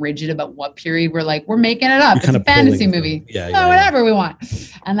being rigid about what period. We're like, we're making it up. You're It's a kinda fantasy pulling movie. from- yeah, So yeah, whatever we want.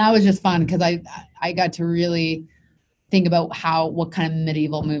 And that was just fun because I got to really think about what kind of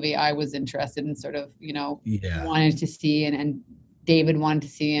medieval movie I was interested in, sort of, Yeah. wanted to see and David wanted to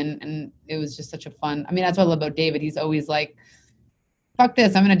see. And it was just such a fun, I mean, that's what I love about David. He's always like, fuck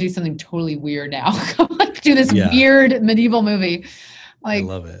this, I'm going to do something totally weird now. Like do this weird medieval movie. Like, I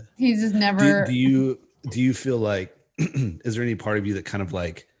love it. He's just never. Do you feel like, is there any part of you that kind of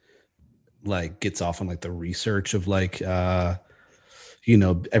like gets off on like the research of like,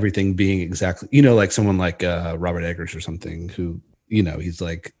 everything being exactly, like someone like Robert Eggers or something who, he's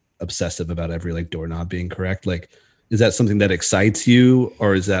like obsessive about every like doorknob being correct. Like, is that something that excites you,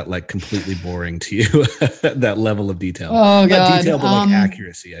 or is that like completely boring to you? That level of detail. Oh, God. Not detail, but like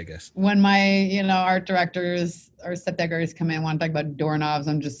accuracy, I guess. When my, art directors or set decorators come in and want to talk about doorknobs,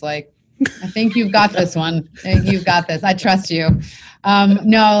 I'm just like, I think you've got this one. I think you've got this. I trust you.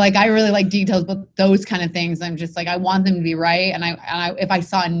 No, like I really like details, but those kind of things, I'm just like, I want them to be right. And I if I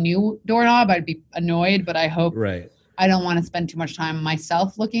saw a new doorknob, I'd be annoyed, but I hope I don't want to spend too much time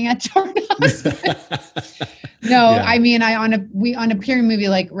myself looking at doorknobs. No, yeah. I mean, on a period movie,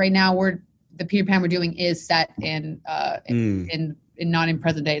 like right now, the Peter Pan we're doing is set in not in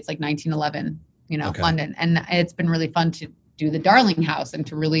present day. It's like 1911, London, and it's been really fun to do the Darling House and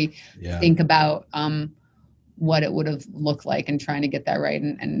to really think about what it would have looked like and trying to get that right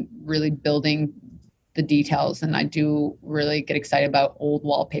and really building the details. And I do really get excited about old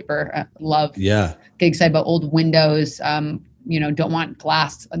wallpaper. Get excited about old windows. Don't want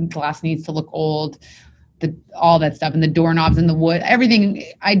glass, and glass needs to look old. All that stuff, and the doorknobs and the wood, everything.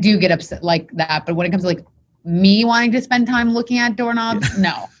 I do get upset like that, but when it comes to like me wanting to spend time looking at doorknobs,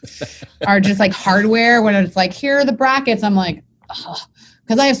 no, are just like hardware. When it's like, here are the brackets, I'm like,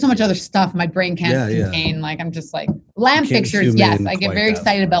 because I have so much other stuff my brain can't contain. Yeah. Like I'm just like lamp fixtures. Yes, I get very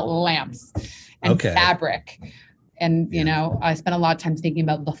excited about lamps and fabric. And, I spend a lot of time thinking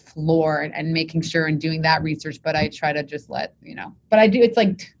about the floor and making sure and doing that research, but I try to just but I do, it's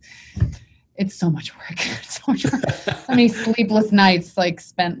like, it's so much work. So many sleepless nights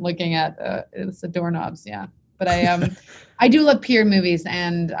spent looking at the doorknobs. Yeah. But I do love period movies,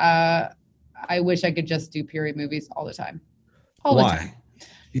 and I wish I could just do period movies all the time. Why? The time.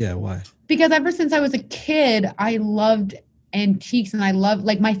 Yeah, why? Because ever since I was a kid, I loved antiques, and I love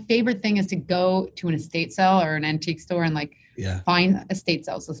my favorite thing is to go to an estate sale or an antique store and find estate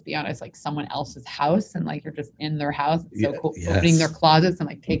sales, let's be honest, like someone else's house, and you're just in their house. It's so cool. Yes. Opening their closets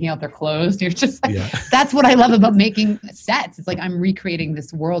and taking out their clothes. You're just that's what I love about making sets. It's like I'm recreating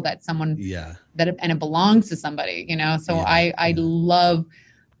this world that someone and it belongs to somebody, so I love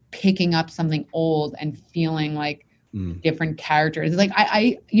picking up something old and feeling like different characters. It's like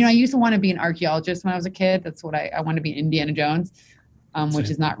I used to want to be an archaeologist when I was a kid. That's what I want to be, Indiana Jones. Which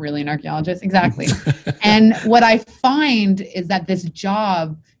is not really an archaeologist. Exactly. And what I find is that this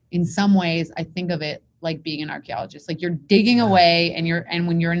job, in some ways, I think of it like being an archaeologist. Like you're digging away, and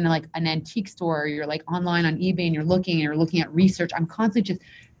when you're in an antique store, or you're online on eBay and you're looking at research. I'm constantly just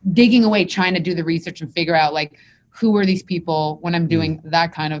digging away, trying to do the research and figure out who are these people when I'm doing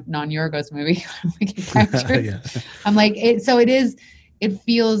that kind of non-Yorgos movie. I'm like, it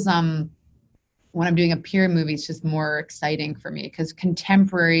feels, when I'm doing a period movie, it's just more exciting for me, because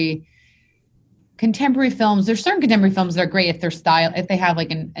contemporary films, there's certain contemporary films that are great if they have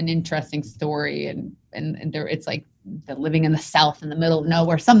an interesting story and it's like they're living in the South in the middle of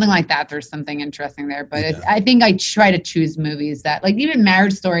nowhere, something like that. There's something interesting there. But I think I try to choose movies that even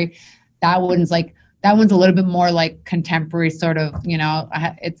Marriage Story, that one's a little bit more contemporary sort of,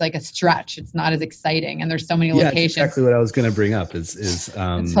 it's like a stretch. It's not as exciting. And there's so many locations. Exactly what I was going to bring up is it's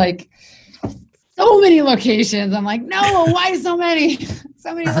so many locations. I'm like, no, why so many?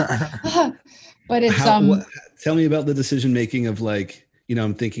 So many. But it's tell me about the decision making of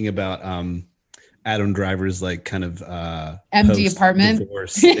I'm thinking about Adam Driver's empty apartment.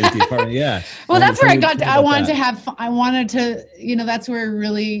 Empty apartment. Yeah. Well, that's where I wanted to, that's where I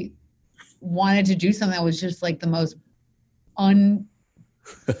really wanted to do something that was just the most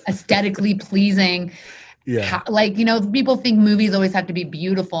aesthetically pleasing. Yeah. People think movies always have to be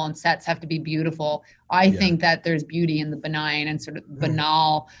beautiful and sets have to be beautiful. I think that there's beauty in the benign and sort of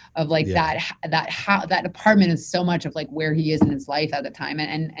banal of that apartment is so much of where he is in his life at the time.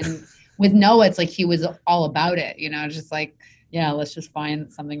 And with Noah, it's he was all about it, just let's just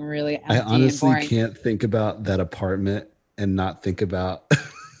find something really empty. I honestly and boring. Can't think about that apartment and not think about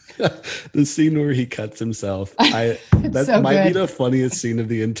the scene where he cuts himself. That so might be the funniest scene of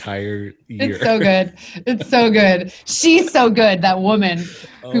the entire year. It's so good. It's so good. She's so good, that woman.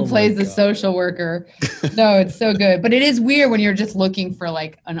 who plays the social worker. No, it's so good. But it is weird when you're just looking for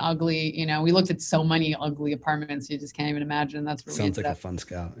like an ugly, we looked at so many ugly apartments. You just can't even imagine. That's where sounds like a fun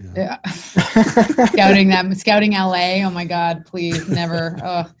scout. Yeah. Scouting LA. Oh my God, please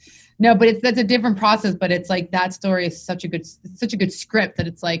never. No, but that's a different process. But it's like that story is such a good script that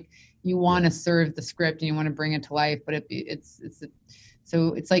it's like you want to serve the script and you want to bring it to life. But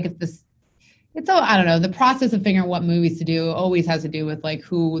so it's like I don't know. The process of figuring out what movies to do always has to do with like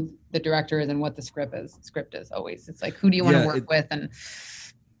who the director is and what the script is always. It's like, who do you want to work with? And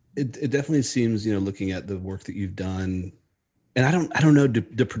it definitely seems, looking at the work that you've done, and I don't know,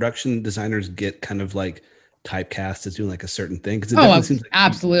 do production designers get kind of like typecast as doing like a certain thing? Because seems like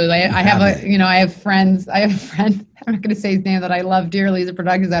absolutely. I have friends. I have a friend. I'm not going to say his name that I love dearly. He's a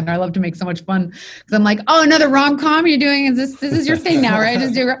production designer. I love to make so much fun because I'm like, oh, another rom-com you're doing? This is your thing now, right?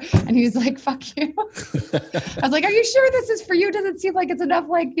 And he's like, fuck you. I was like, are you sure this is for you? Does it seem like it's enough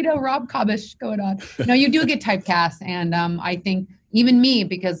like rom-comish going on? No, you do get typecast, and I think even me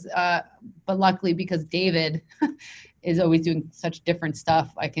because, but luckily because David. Is always doing such different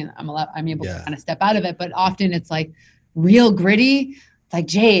stuff. I'm able to kind of step out of it, but often it's like real gritty. It's like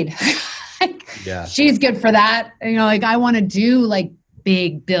Jade, she's good for that. Like I want to do like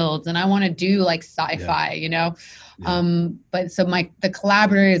big builds and I want to do like sci-fi, but so the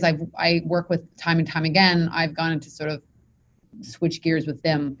collaborators I work with time and time again, I've gone into sort of switch gears with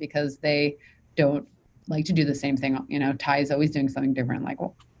them because they don't like to do the same thing. Ty is always doing something different. Like,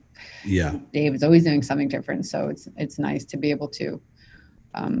 well, Dave is always doing something different. So it's nice to be able to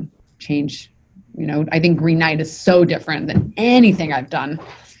change. I think Green Knight is so different than anything I've done,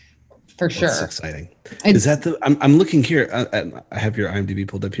 for sure. That's exciting. Is that I'm looking here. I have your IMDb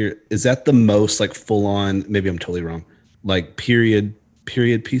pulled up here. Is that the most like full on? Maybe I'm totally wrong. Like period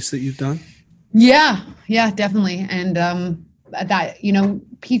piece that you've done? Yeah, definitely. And that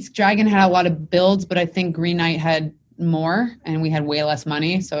Pete's Dragon had a lot of builds, but I think Green Knight had more and we had way less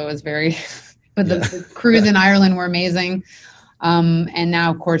money, so it was very but the crews in Ireland were amazing, and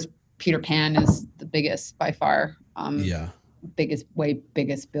now of course Peter Pan is the biggest by far,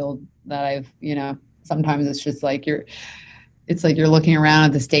 biggest build that I've sometimes it's just like you're looking around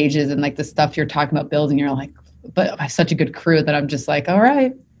at the stages and like the stuff you're talking about building, you're like, but I have such a good crew that I'm just like, all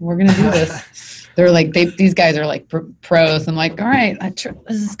right, we're gonna do this. They're like these guys are like pros. I'm like, all right, this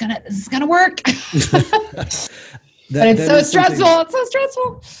is gonna work. But it's so stressful. It's so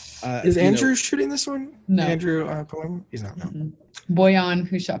stressful. Is Andrew shooting this one? No. Andrew Palermo? He's not. No. Mm-hmm. Boyan,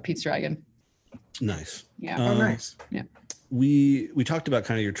 who shot Pete's Dragon. Nice. Yeah. Nice. Yeah. We talked about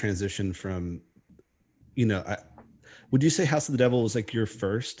kind of your transition from, would you say House of the Devil was like your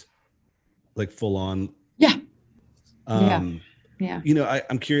first, like full on? Yeah. Yeah.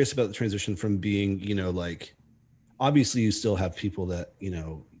 I'm curious about the transition from being, like, obviously you still have people that,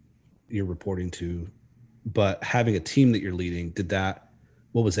 you're reporting to, but having a team that you're leading,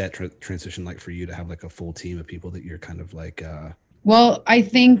 what was that transition like for you to have like a full team of people that you're kind of like, Well, I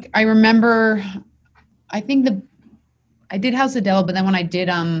did House of Devil, but then when I did,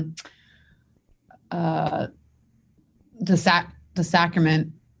 the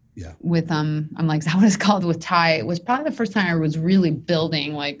Sacrament, with I'm like, is that what it's called, with Ty? It was probably the first time I was really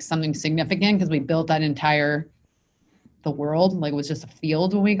building like something significant, because we built that the world, like it was just a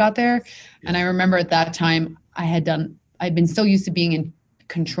field when we got there. And I remember at that time I'd been so used to being in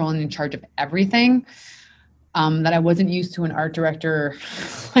control and in charge of everything, that I wasn't used to an art director.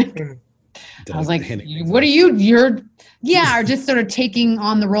 I was like, what are you're or just sort of taking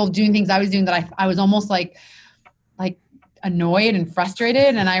on the role of doing things I was doing, that I was almost like annoyed and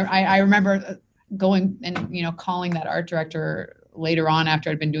frustrated. And I remember going and, calling that art director later on after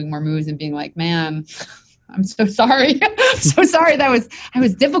I'd been doing more movies and being like, man, I'm so sorry. So sorry that I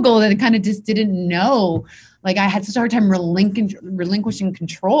was difficult and kind of just didn't know. Like I had such a hard time relinquishing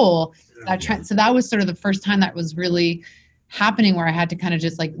control. So that was sort of the first time that was really happening, where I had to kind of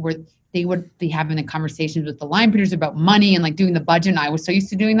just like, where they would be having the conversations with the line producer about money and like doing the budget. And I was so used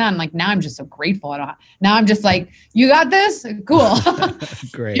to doing that. And like, now I'm just so grateful. Now I'm just like, you got this? Cool.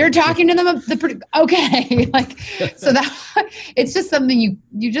 Great. You're talking to them. Okay. Like, so that it's just something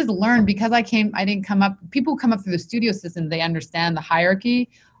you just learn, because people come up through the studio system. They understand the hierarchy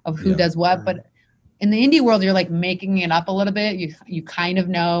of who does what, but in the indie world, you're like making it up a little bit. You kind of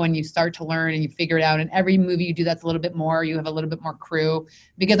know, and you start to learn and you figure it out. And every movie you do, that's a little bit more. You have a little bit more crew.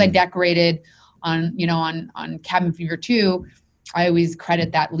 Because I decorated on Cabin Fever 2, I always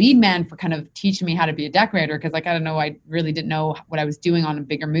credit that lead man for kind of teaching me how to be a decorator. Because I don't know, I really didn't know what I was doing on a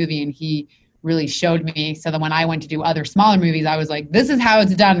bigger movie, and he really showed me. So that when I went to do other smaller movies, I was like, this is how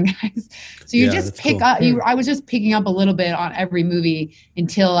it's done, guys. So you just pick cool. up, I was just picking up a little bit on every movie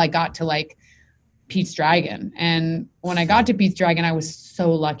until I got to like Pete's Dragon. And when I got to Pete's Dragon, I was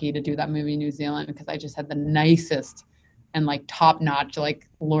so lucky to do that movie in New Zealand because I just had the nicest and like top notch, like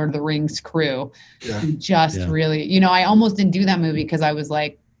Lord of the Rings crew. Really, you know, I almost didn't do that movie because I was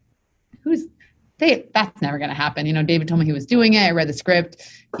like, that's never going to happen. You know, David told me he was doing it. I read the script.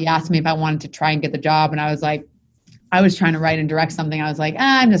 He asked me if I wanted to try and get the job. And I was like, I was trying to write and direct something. I was like,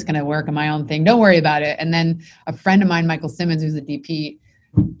 I'm just going to work on my own thing. Don't worry about it. And then a friend of mine, Michael Simmons, who's a DP,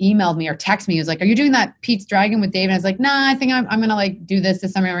 emailed me or texted me. He was like, are you doing that Pete's Dragon with David? And I was like, nah, I think I'm going to like do this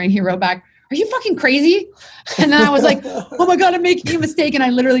summer. And he wrote back, are you fucking crazy? And then I was like, oh my God, I'm making a mistake. And I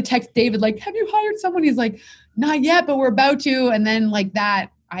literally text David, like, have you hired someone? He's like, not yet, but we're about to. And then like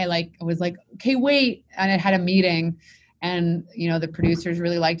that, I was like, okay, wait. And I had a meeting and, you know, the producers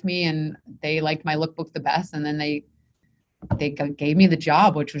really liked me and they liked my lookbook the best. And then they gave me the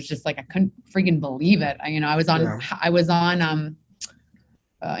job, which was just like, I couldn't freaking believe it. I was on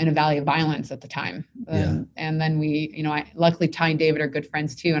In a Valley of Violence at the time. And then we, you know, luckily Ty and David are good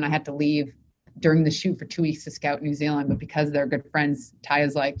friends too. And I had to leave during the shoot for 2 weeks to scout New Zealand, but because they're good friends, Ty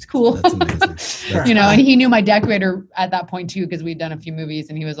is like, it's cool. That's amazing. You know, and he knew my decorator at that point too, because we'd done a few movies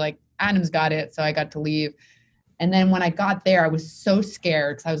and he was like, Adam's got it. So I got to leave. And then when I got there, I was so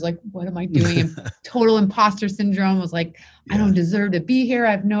scared because I was like, what am I doing? Total imposter syndrome. I was like, I don't deserve to be here.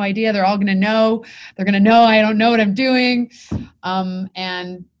 I have no idea. They're all going to know. They're going to know I don't know what I'm doing.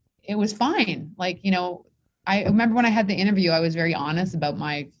 And it was fine. Like, you know, I remember when I had the interview, I was very honest about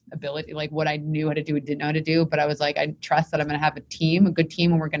my ability, like what I knew how to do and didn't know how to do. But I was like, I trust that I'm going to have a good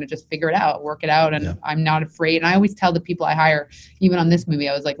team, and we're going to just figure it out, work it out. And I'm not afraid. And I always tell the people I hire, even on this movie,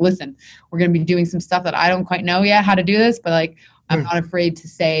 I was like, listen, we're going to be doing some stuff that I don't quite know yet how to do this, but like, I'm not afraid to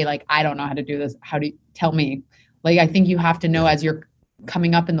say like, I don't know how to do this. How do you tell me? Like, I think you have to know as you're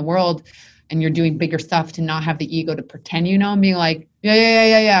coming up in the world and you're doing bigger stuff to not have the ego to pretend, you know, and being like,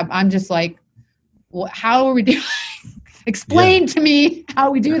 yeah. I'm just like, well, how are we doing? Explain to me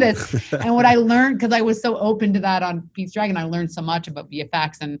how we do this. And what I learned, because I was so open to that on Pete's Dragon, I learned so much about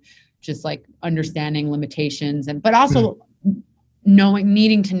VFX and just like understanding limitations but also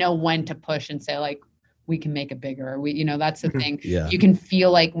needing to know when to push and say like, we can make it bigger. You know, that's the thing. You can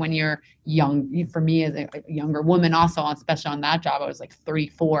feel like when you're young, for me as a younger woman, also, especially on that job, I was like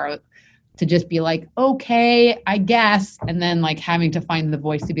 34, to just be like, okay, I guess. And then like having to find the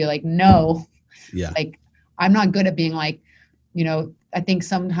voice to be like, no, like, I'm not good at being like, you know, I think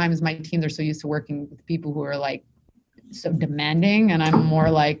sometimes my teams are so used to working with people who are like so demanding, and I'm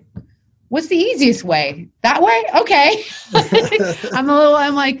more like, what's the easiest way? That way? Okay. I'm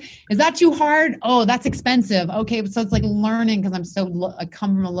like, is that too hard? Oh, that's expensive. Okay. So it's like learning, because I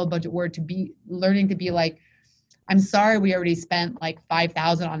come from a low budget word, to be learning to be like, I'm sorry, we already spent like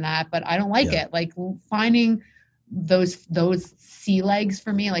 5,000 on that, but I don't like it. Like finding those sea legs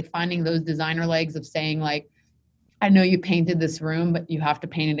for me, like finding those designer legs of saying like, I know you painted this room, but you have to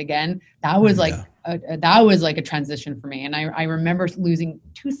paint it again. That was like that was like a transition for me. And I remember losing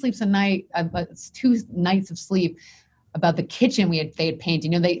 2 nights of sleep about the kitchen they had painted.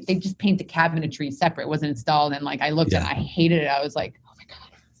 You know, they just paint the cabinetry separate. It wasn't installed. And like I looked at it, I hated it. I was like, oh my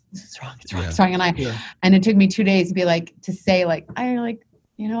God, this is wrong. It's wrong. It's wrong. And it took me 2 days to be like, to say like, I like,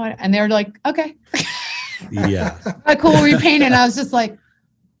 you know what? And they were like, okay. Cool, repaint it. And I was just like,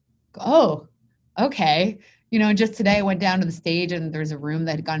 oh, okay. You know, just today I went down to the stage and there's a room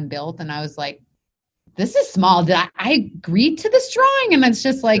that had gotten built, and I was like, this is small. Did I agree to this drawing? And it's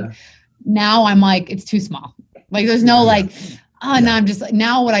just like, now I'm like, it's too small. Like there's no like, now I'm just like,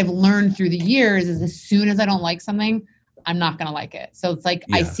 now what I've learned through the years is as soon as I don't like something, I'm not going to like it. So it's like,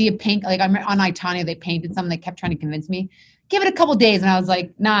 I see a paint, like I'm on Itania, they painted something, they kept trying to convince me, give it a couple days. And I was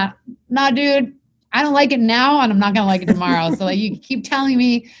like, nah, dude, I don't like it now, and I'm not going to like it tomorrow. So like, you keep telling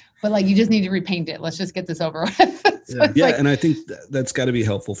me, but like, you just need to repaint it. Let's just get this over with. And I think that's got to be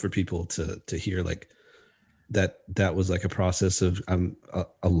helpful for people to hear like that was like a process of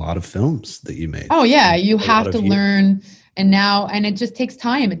a lot of films that you made. Oh yeah. You have to learn. And it just takes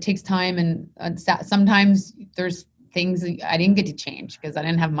time. It takes time. And sometimes there's things I didn't get to change because I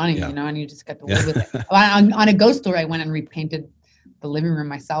didn't have money, you know, and you just got to live with it. On a ghost story, I went and repainted the living room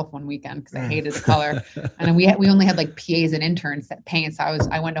myself one weekend because I hated the color. And we only had like PAs and interns that paint. So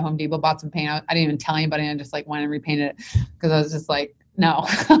I went to Home Depot, bought some paint. I didn't even tell anybody. I just like went and repainted it because I was just like, no,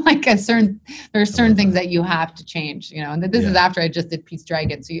 like there are certain things that you have to change, you know, and this is after I just did Pete's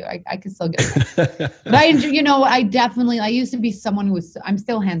Dragon. So I could still get it. But I used to be someone who I'm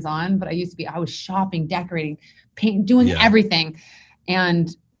still hands-on, but I was shopping, decorating, paint, doing everything.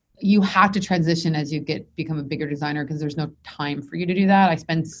 And you have to transition as you become a bigger designer because there's no time for you to do that.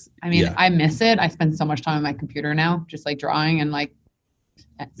 I miss it. I spend so much time on my computer now, just like drawing and like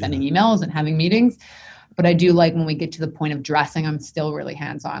sending emails and having meetings. But I do like when we get to the point of dressing, I'm still really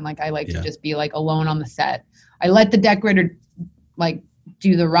hands-on. Like I like to just be like alone on the set. I let the decorator like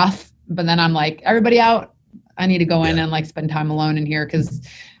do the rough, but then I'm like, everybody out. I need to go in and like spend time alone in here because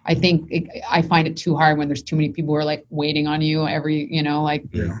I think I find it too hard when there's too many people who are like waiting on you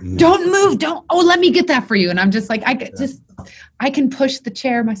don't move, let me get that for you. And I'm just like, I can push the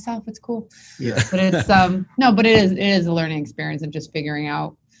chair myself. It's cool. Yeah. But it's, but it is a learning experience and just figuring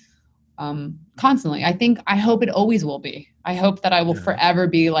out constantly. I hope it always will be. I hope that I will forever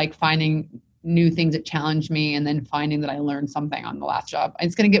be like finding new things that challenge me and then finding that I learned something on the last job.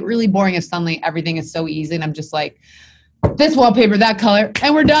 It's going to get really boring if suddenly everything is so easy and I'm just like, this wallpaper, that color,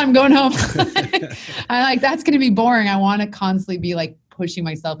 and we're done. I'm going home. That's going to be boring. I want to constantly be like pushing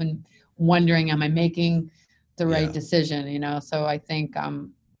myself and wondering, am I making the right decision? So I think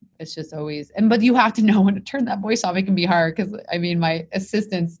it's just always, but you have to know when to turn that voice off. It can be hard because my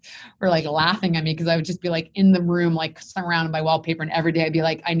assistants were like laughing at me because I would just be like in the room, like surrounded by wallpaper. And every day I'd be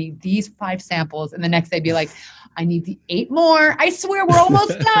like, I need these 5 samples. And the next day I'd be like, I need the 8 more. I swear we're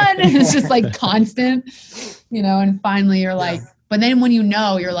almost done. And it's just like constant, and finally you're like, but then when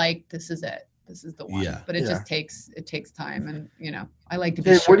you're like, this is it. This is the one. Yeah. But it just takes time. And, I like to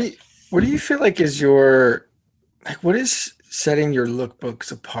be sure. What do you feel like is what is setting your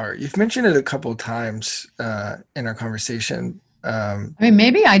lookbooks apart? You've mentioned it a couple of times in our conversation.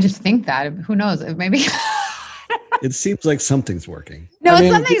 Maybe I just think that. Who knows? Maybe. It seems like something's working. No,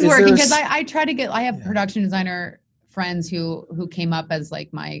 something's working because I try to get. I have production designer friends who came up as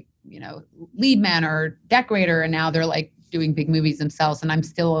like my lead man or decorator, and now they're like doing big movies themselves. And I'm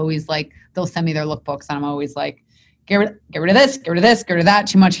still always like, they'll send me their lookbooks, and I'm always like, get rid of this, get rid of this, get rid of that.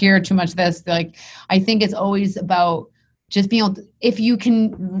 Too much here, too much this. Like, I think it's always about just being able to, if you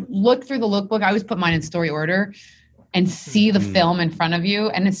can look through the lookbook. I always put mine in story order and see the film in front of you.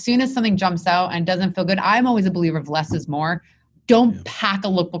 And as soon as something jumps out and doesn't feel good, I'm always a believer of less is more. Don't pack a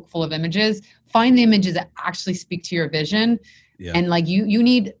lookbook full of images. Find the images that actually speak to your vision. Yeah. And like you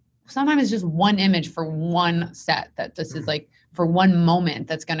need, sometimes it's just one image for one set that this is like for one moment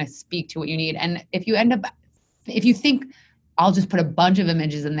that's going to speak to what you need. And if you think I'll just put a bunch of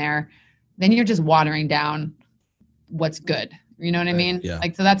images in there, then you're just watering down what's good. You know what I mean? Yeah.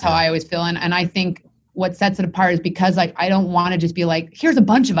 Like, so that's how I always feel. And I think what sets it apart is because like, I don't want to just be like, here's a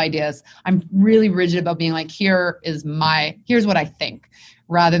bunch of ideas. I'm really rigid about being like, here's what I think,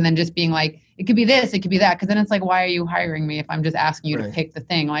 rather than just being like, it could be this, it could be that. Cause then it's like, why are you hiring me if I'm just asking you to pick the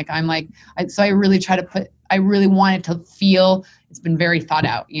thing? Like, I'm like, so I really want it to feel, it's been very thought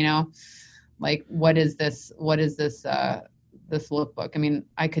out, like, what is this lookbook? I mean,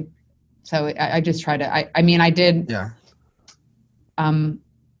 I just try to, I did. Yeah. I'm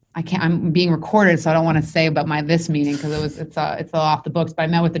being recorded, so I don't want to say about this meeting because it's all off the books. But I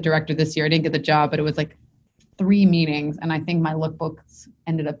met with the director this year. I didn't get the job, but it was like 3 meetings, and I think my lookbooks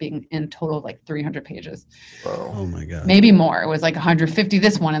ended up being in total of like 300 pages. Whoa. Oh my god! Maybe more. It was like 150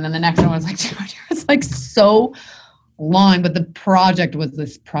 this one, and then the next one was like 200. It's like so long, but the project was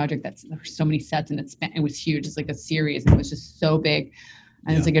this project there were so many sets, and it was huge. It's like a series, and it was just so big.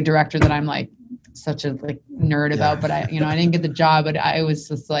 And it's like a director that I'm like such a like nerd about, but I didn't get the job, but I was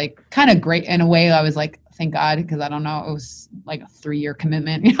just like kind of great in a way. I was like, thank God, because I don't know, it was like a 3-year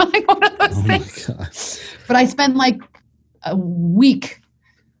commitment, like one of those things. My God. But I spent like a week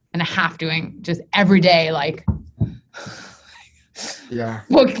and a half doing just every day, like,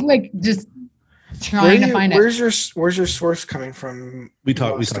 like just trying to find it. Where's your source coming from? We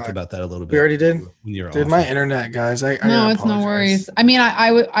talked about that a little bit. We already did. When you're Dude, my internet, guys. No, it's no worries. I mean,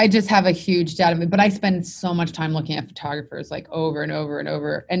 I just have a huge database, but I spend so much time looking at photographers like over and over and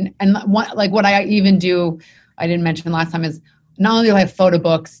over. And what I even do, I didn't mention last time, is not only do I have photo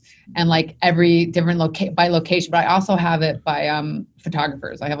books and like every different by location, but I also have it by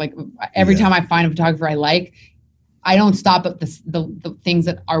photographers. I have like every time I find a photographer I like, I don't stop at the things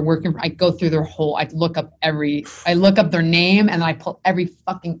that are working. I go through their whole. I look up their name, and I pull every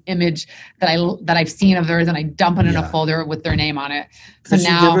fucking image that I've seen of theirs, and I dump it in a folder with their name on it. So Could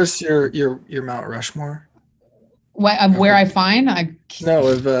now, you give us your Mount Rushmore? Where I find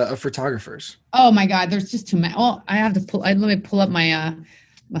of photographers. Oh my God, there's just too many. Well, I have to pull. Let me pull up my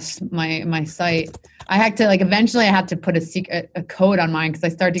my site. I had to eventually I had to put a code on mine because I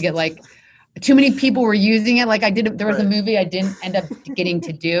started to get like. Too many people were using it. Like there was a movie I didn't end up getting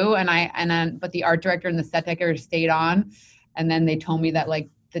to do. But the art director and the set decorator stayed on. And then they told me that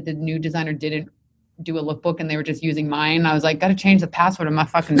the new designer didn't do a lookbook and they were just using mine. I was like, got to change the password of my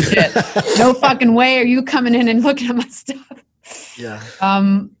fucking shit. No fucking way are you coming in and looking at my stuff. Yeah.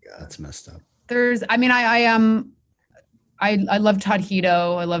 That's messed up. I love Todd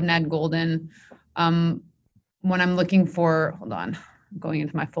Hito. I love Ned Golden. When I'm looking for, hold on, I'm going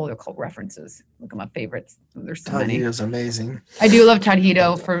into my folder called references. Look at my favorites. There's so Todd many. Hito's amazing. I do love Todd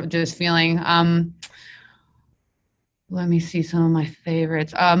Hito for just feeling. Let me see some of my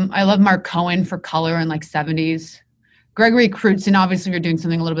favorites. I love Mark Cohen for color in like 70s. Gregory Crutzen, obviously, you're doing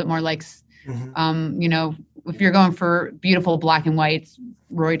something a little bit more like, if you're going for beautiful black and whites,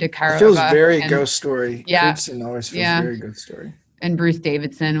 Roy DeCaro. It feels very Ghost Story. Yeah. Crutzen always feels very Ghost Story. And Bruce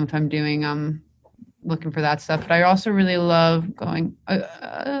Davidson, if I'm doing, looking for that stuff. But I also really love going,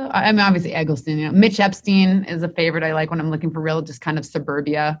 I mean, obviously Eggleston, Mitch Epstein is a favorite I like when I'm looking for real, just kind of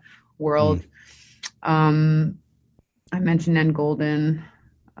suburbia world. I mentioned Ned Golden.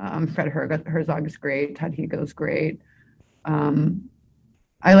 Fred Herzog is great. Todd Hito's great.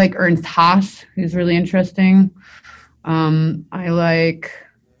 I like Ernst Haas, who's really interesting. Philip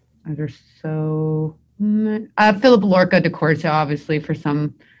Lorca de Corsa, obviously, for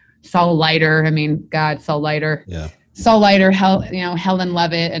some. Saul Leiter. I mean, God, Saul Leiter. Yeah. Saul Leiter, Helen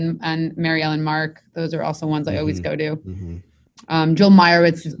Levitt and Mary Ellen Mark. Those are also ones I always go to. Joel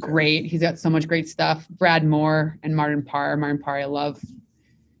Meyerowitz is great. He's got so much great stuff. Brad Moore and Martin Parr. Martin Parr, I love.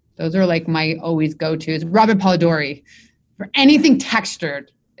 Those are like my always go-tos. Robert Polidori. For anything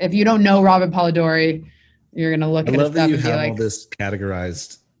textured. If you don't know Robert Polidori, you're going to look at his stuff that you and be have like, all this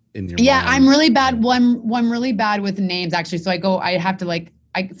categorized in your yeah, mind. I'm really bad. Well, I'm really bad with names, actually. So I have to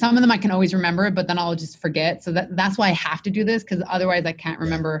some of them I can always remember, but then I'll just forget. So that's why I have to do this, because otherwise I can't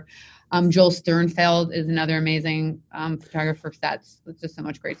remember. Joel Sternfeld is another amazing photographer. That's just so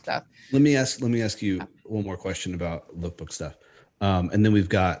much great stuff. Let me ask you one more question about lookbook stuff, and then we've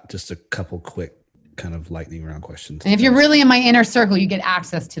got just a couple quick kind of lightning round questions. And if you're really in my inner circle, you get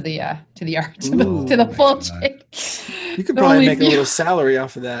access to the art, to the full chick. You could probably make a little salary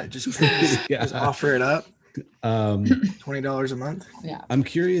off of that. Just offer it up. $20 a month. Yeah. I'm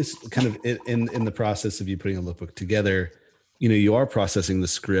curious, kind of in the process of you putting a lookbook together, you are processing the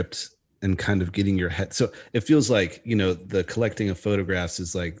script and kind of getting your head. So it feels like, the collecting of photographs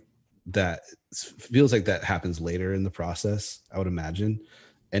is like that. Feels like that happens later in the process, I would imagine.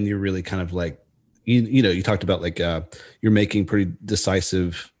 And you're really kind of like, you talked about like you're making pretty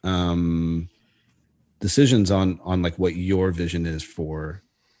decisive decisions on like what your vision is for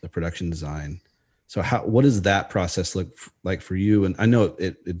the production design. So what does that process look like for you? And I know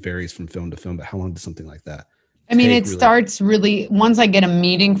it varies from film to film, but how long does something like that? I mean, it starts really, once I get a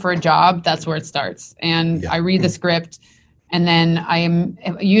meeting for a job, that's where it starts. And I read the script, and then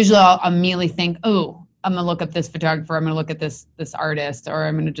I'll immediately think, oh, I'm going to look up this photographer. I'm going to look at this artist, or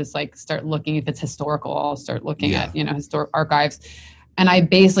I'm going to just like start looking. If it's historical, I'll start looking at, historic archives. And I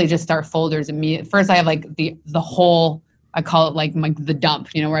basically just start folders immediately. First, I have like the whole, I call it like the dump,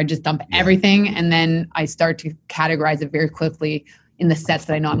 where I just dump everything. And then I start to categorize it very quickly in the sets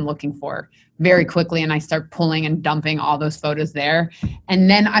that I know I'm looking for very quickly. And I start pulling and dumping all those photos there. And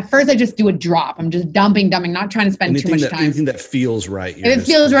then at first I just do a drop. I'm just dumping, not trying to spend too much time. Anything that feels right. If it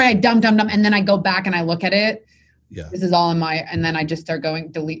feels right, I dump. And then I go back and I look at it. Yeah. This is all and then I just start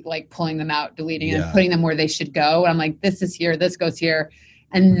going delete, like pulling them out, deleting and putting them where they should go. And I'm like, this is here, this goes here.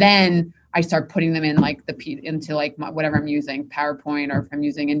 And then I start putting them in like into like whatever I'm using, PowerPoint, or if I'm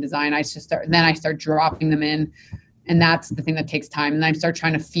using InDesign, I start dropping them in. And that's the thing that takes time. And then I start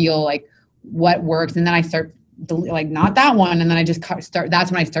trying to feel like what works. And then I start like, not that one. And then I just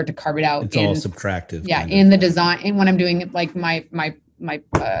that's when I start to carve it out. It's all subtractive. Yeah. In the design. And when I'm doing like my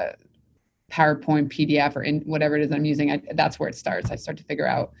PowerPoint PDF or in whatever it is I'm using, that's where it starts. I start to figure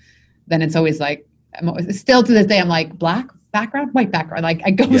out, then it's always like, still to this day, I'm like black background, white background. Like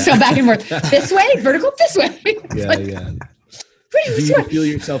I go so back and forth, this way, vertical, this way. Do you feel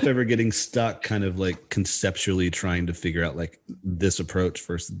yourself ever getting stuck kind of like conceptually trying to figure out like this approach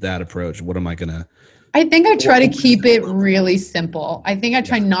versus that approach? What am I going to? I think I try to keep it really simple. I think I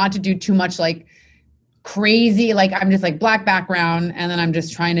try not to do too much like crazy, like I'm just like black background. And then I'm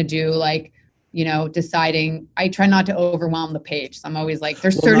just trying to do like, deciding. I try not to overwhelm the page. So I'm always like,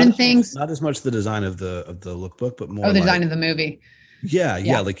 there's certain things. Not as much the design of the lookbook, but more the design of the movie.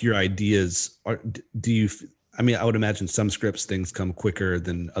 Yeah. Like your ideas I would imagine some scripts things come quicker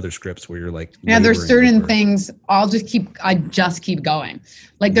than other scripts where you're like, there's certain things I just keep going.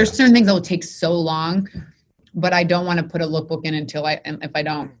 Like there's certain things that will take so long, but I don't want to put a lookbook in if I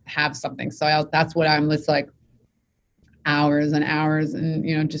don't have something. So that's what I'm just like hours and hours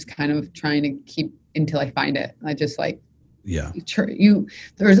and, just kind of trying to keep until I find it. I just like Yeah.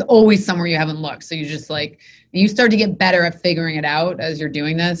 There's always somewhere you haven't looked. So you just like, you start to get better at figuring it out as you're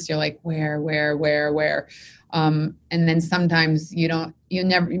doing this. You're like, where? And then sometimes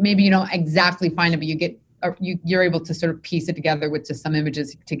maybe you don't exactly find it, but you're able to sort of piece it together with just some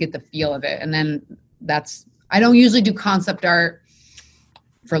images to get the feel of it. And then I don't usually do concept art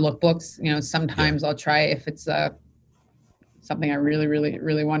for lookbooks. Sometimes I'll try if it's something I really, really,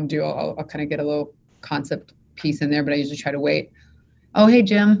 really want to do. I'll kind of get a little concept piece in there, but I usually try to wait. Oh, hey,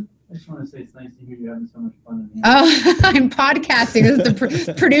 Jim. I just want to say it's nice to hear you having so much fun. Oh, I'm podcasting. This is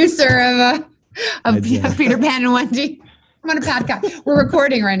the producer of Peter Pan and Wendy. I'm on a podcast. We're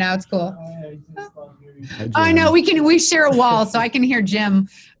recording right now. It's cool. I know we share a wall, so I can hear Jim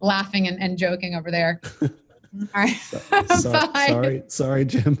laughing and joking over there. All right. Bye. Sorry,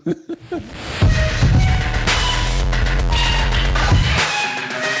 Jim.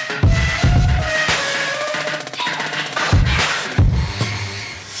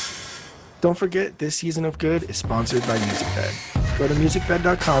 Don't forget, this season of Good is sponsored by MusicBed. Go to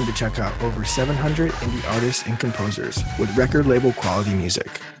musicbed.com to check out over 700 indie artists and composers with record label quality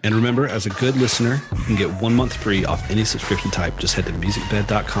music. And remember, as a Good listener, you can get 1 month free off any subscription type. Just head to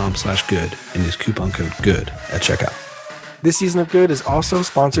musicbed.com/good and use coupon code GOOD at checkout. This season of Good is also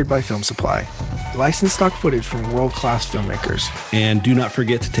sponsored by Film Supply. Licensed stock footage from world-class filmmakers. And do not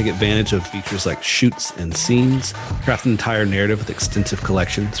forget to take advantage of features like shoots and scenes, craft an entire narrative with extensive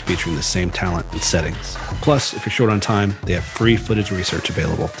collections featuring the same talent and settings. Plus, if you're short on time, they have free footage research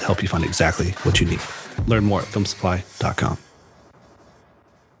available to help you find exactly what you need. Learn more at filmsupply.com.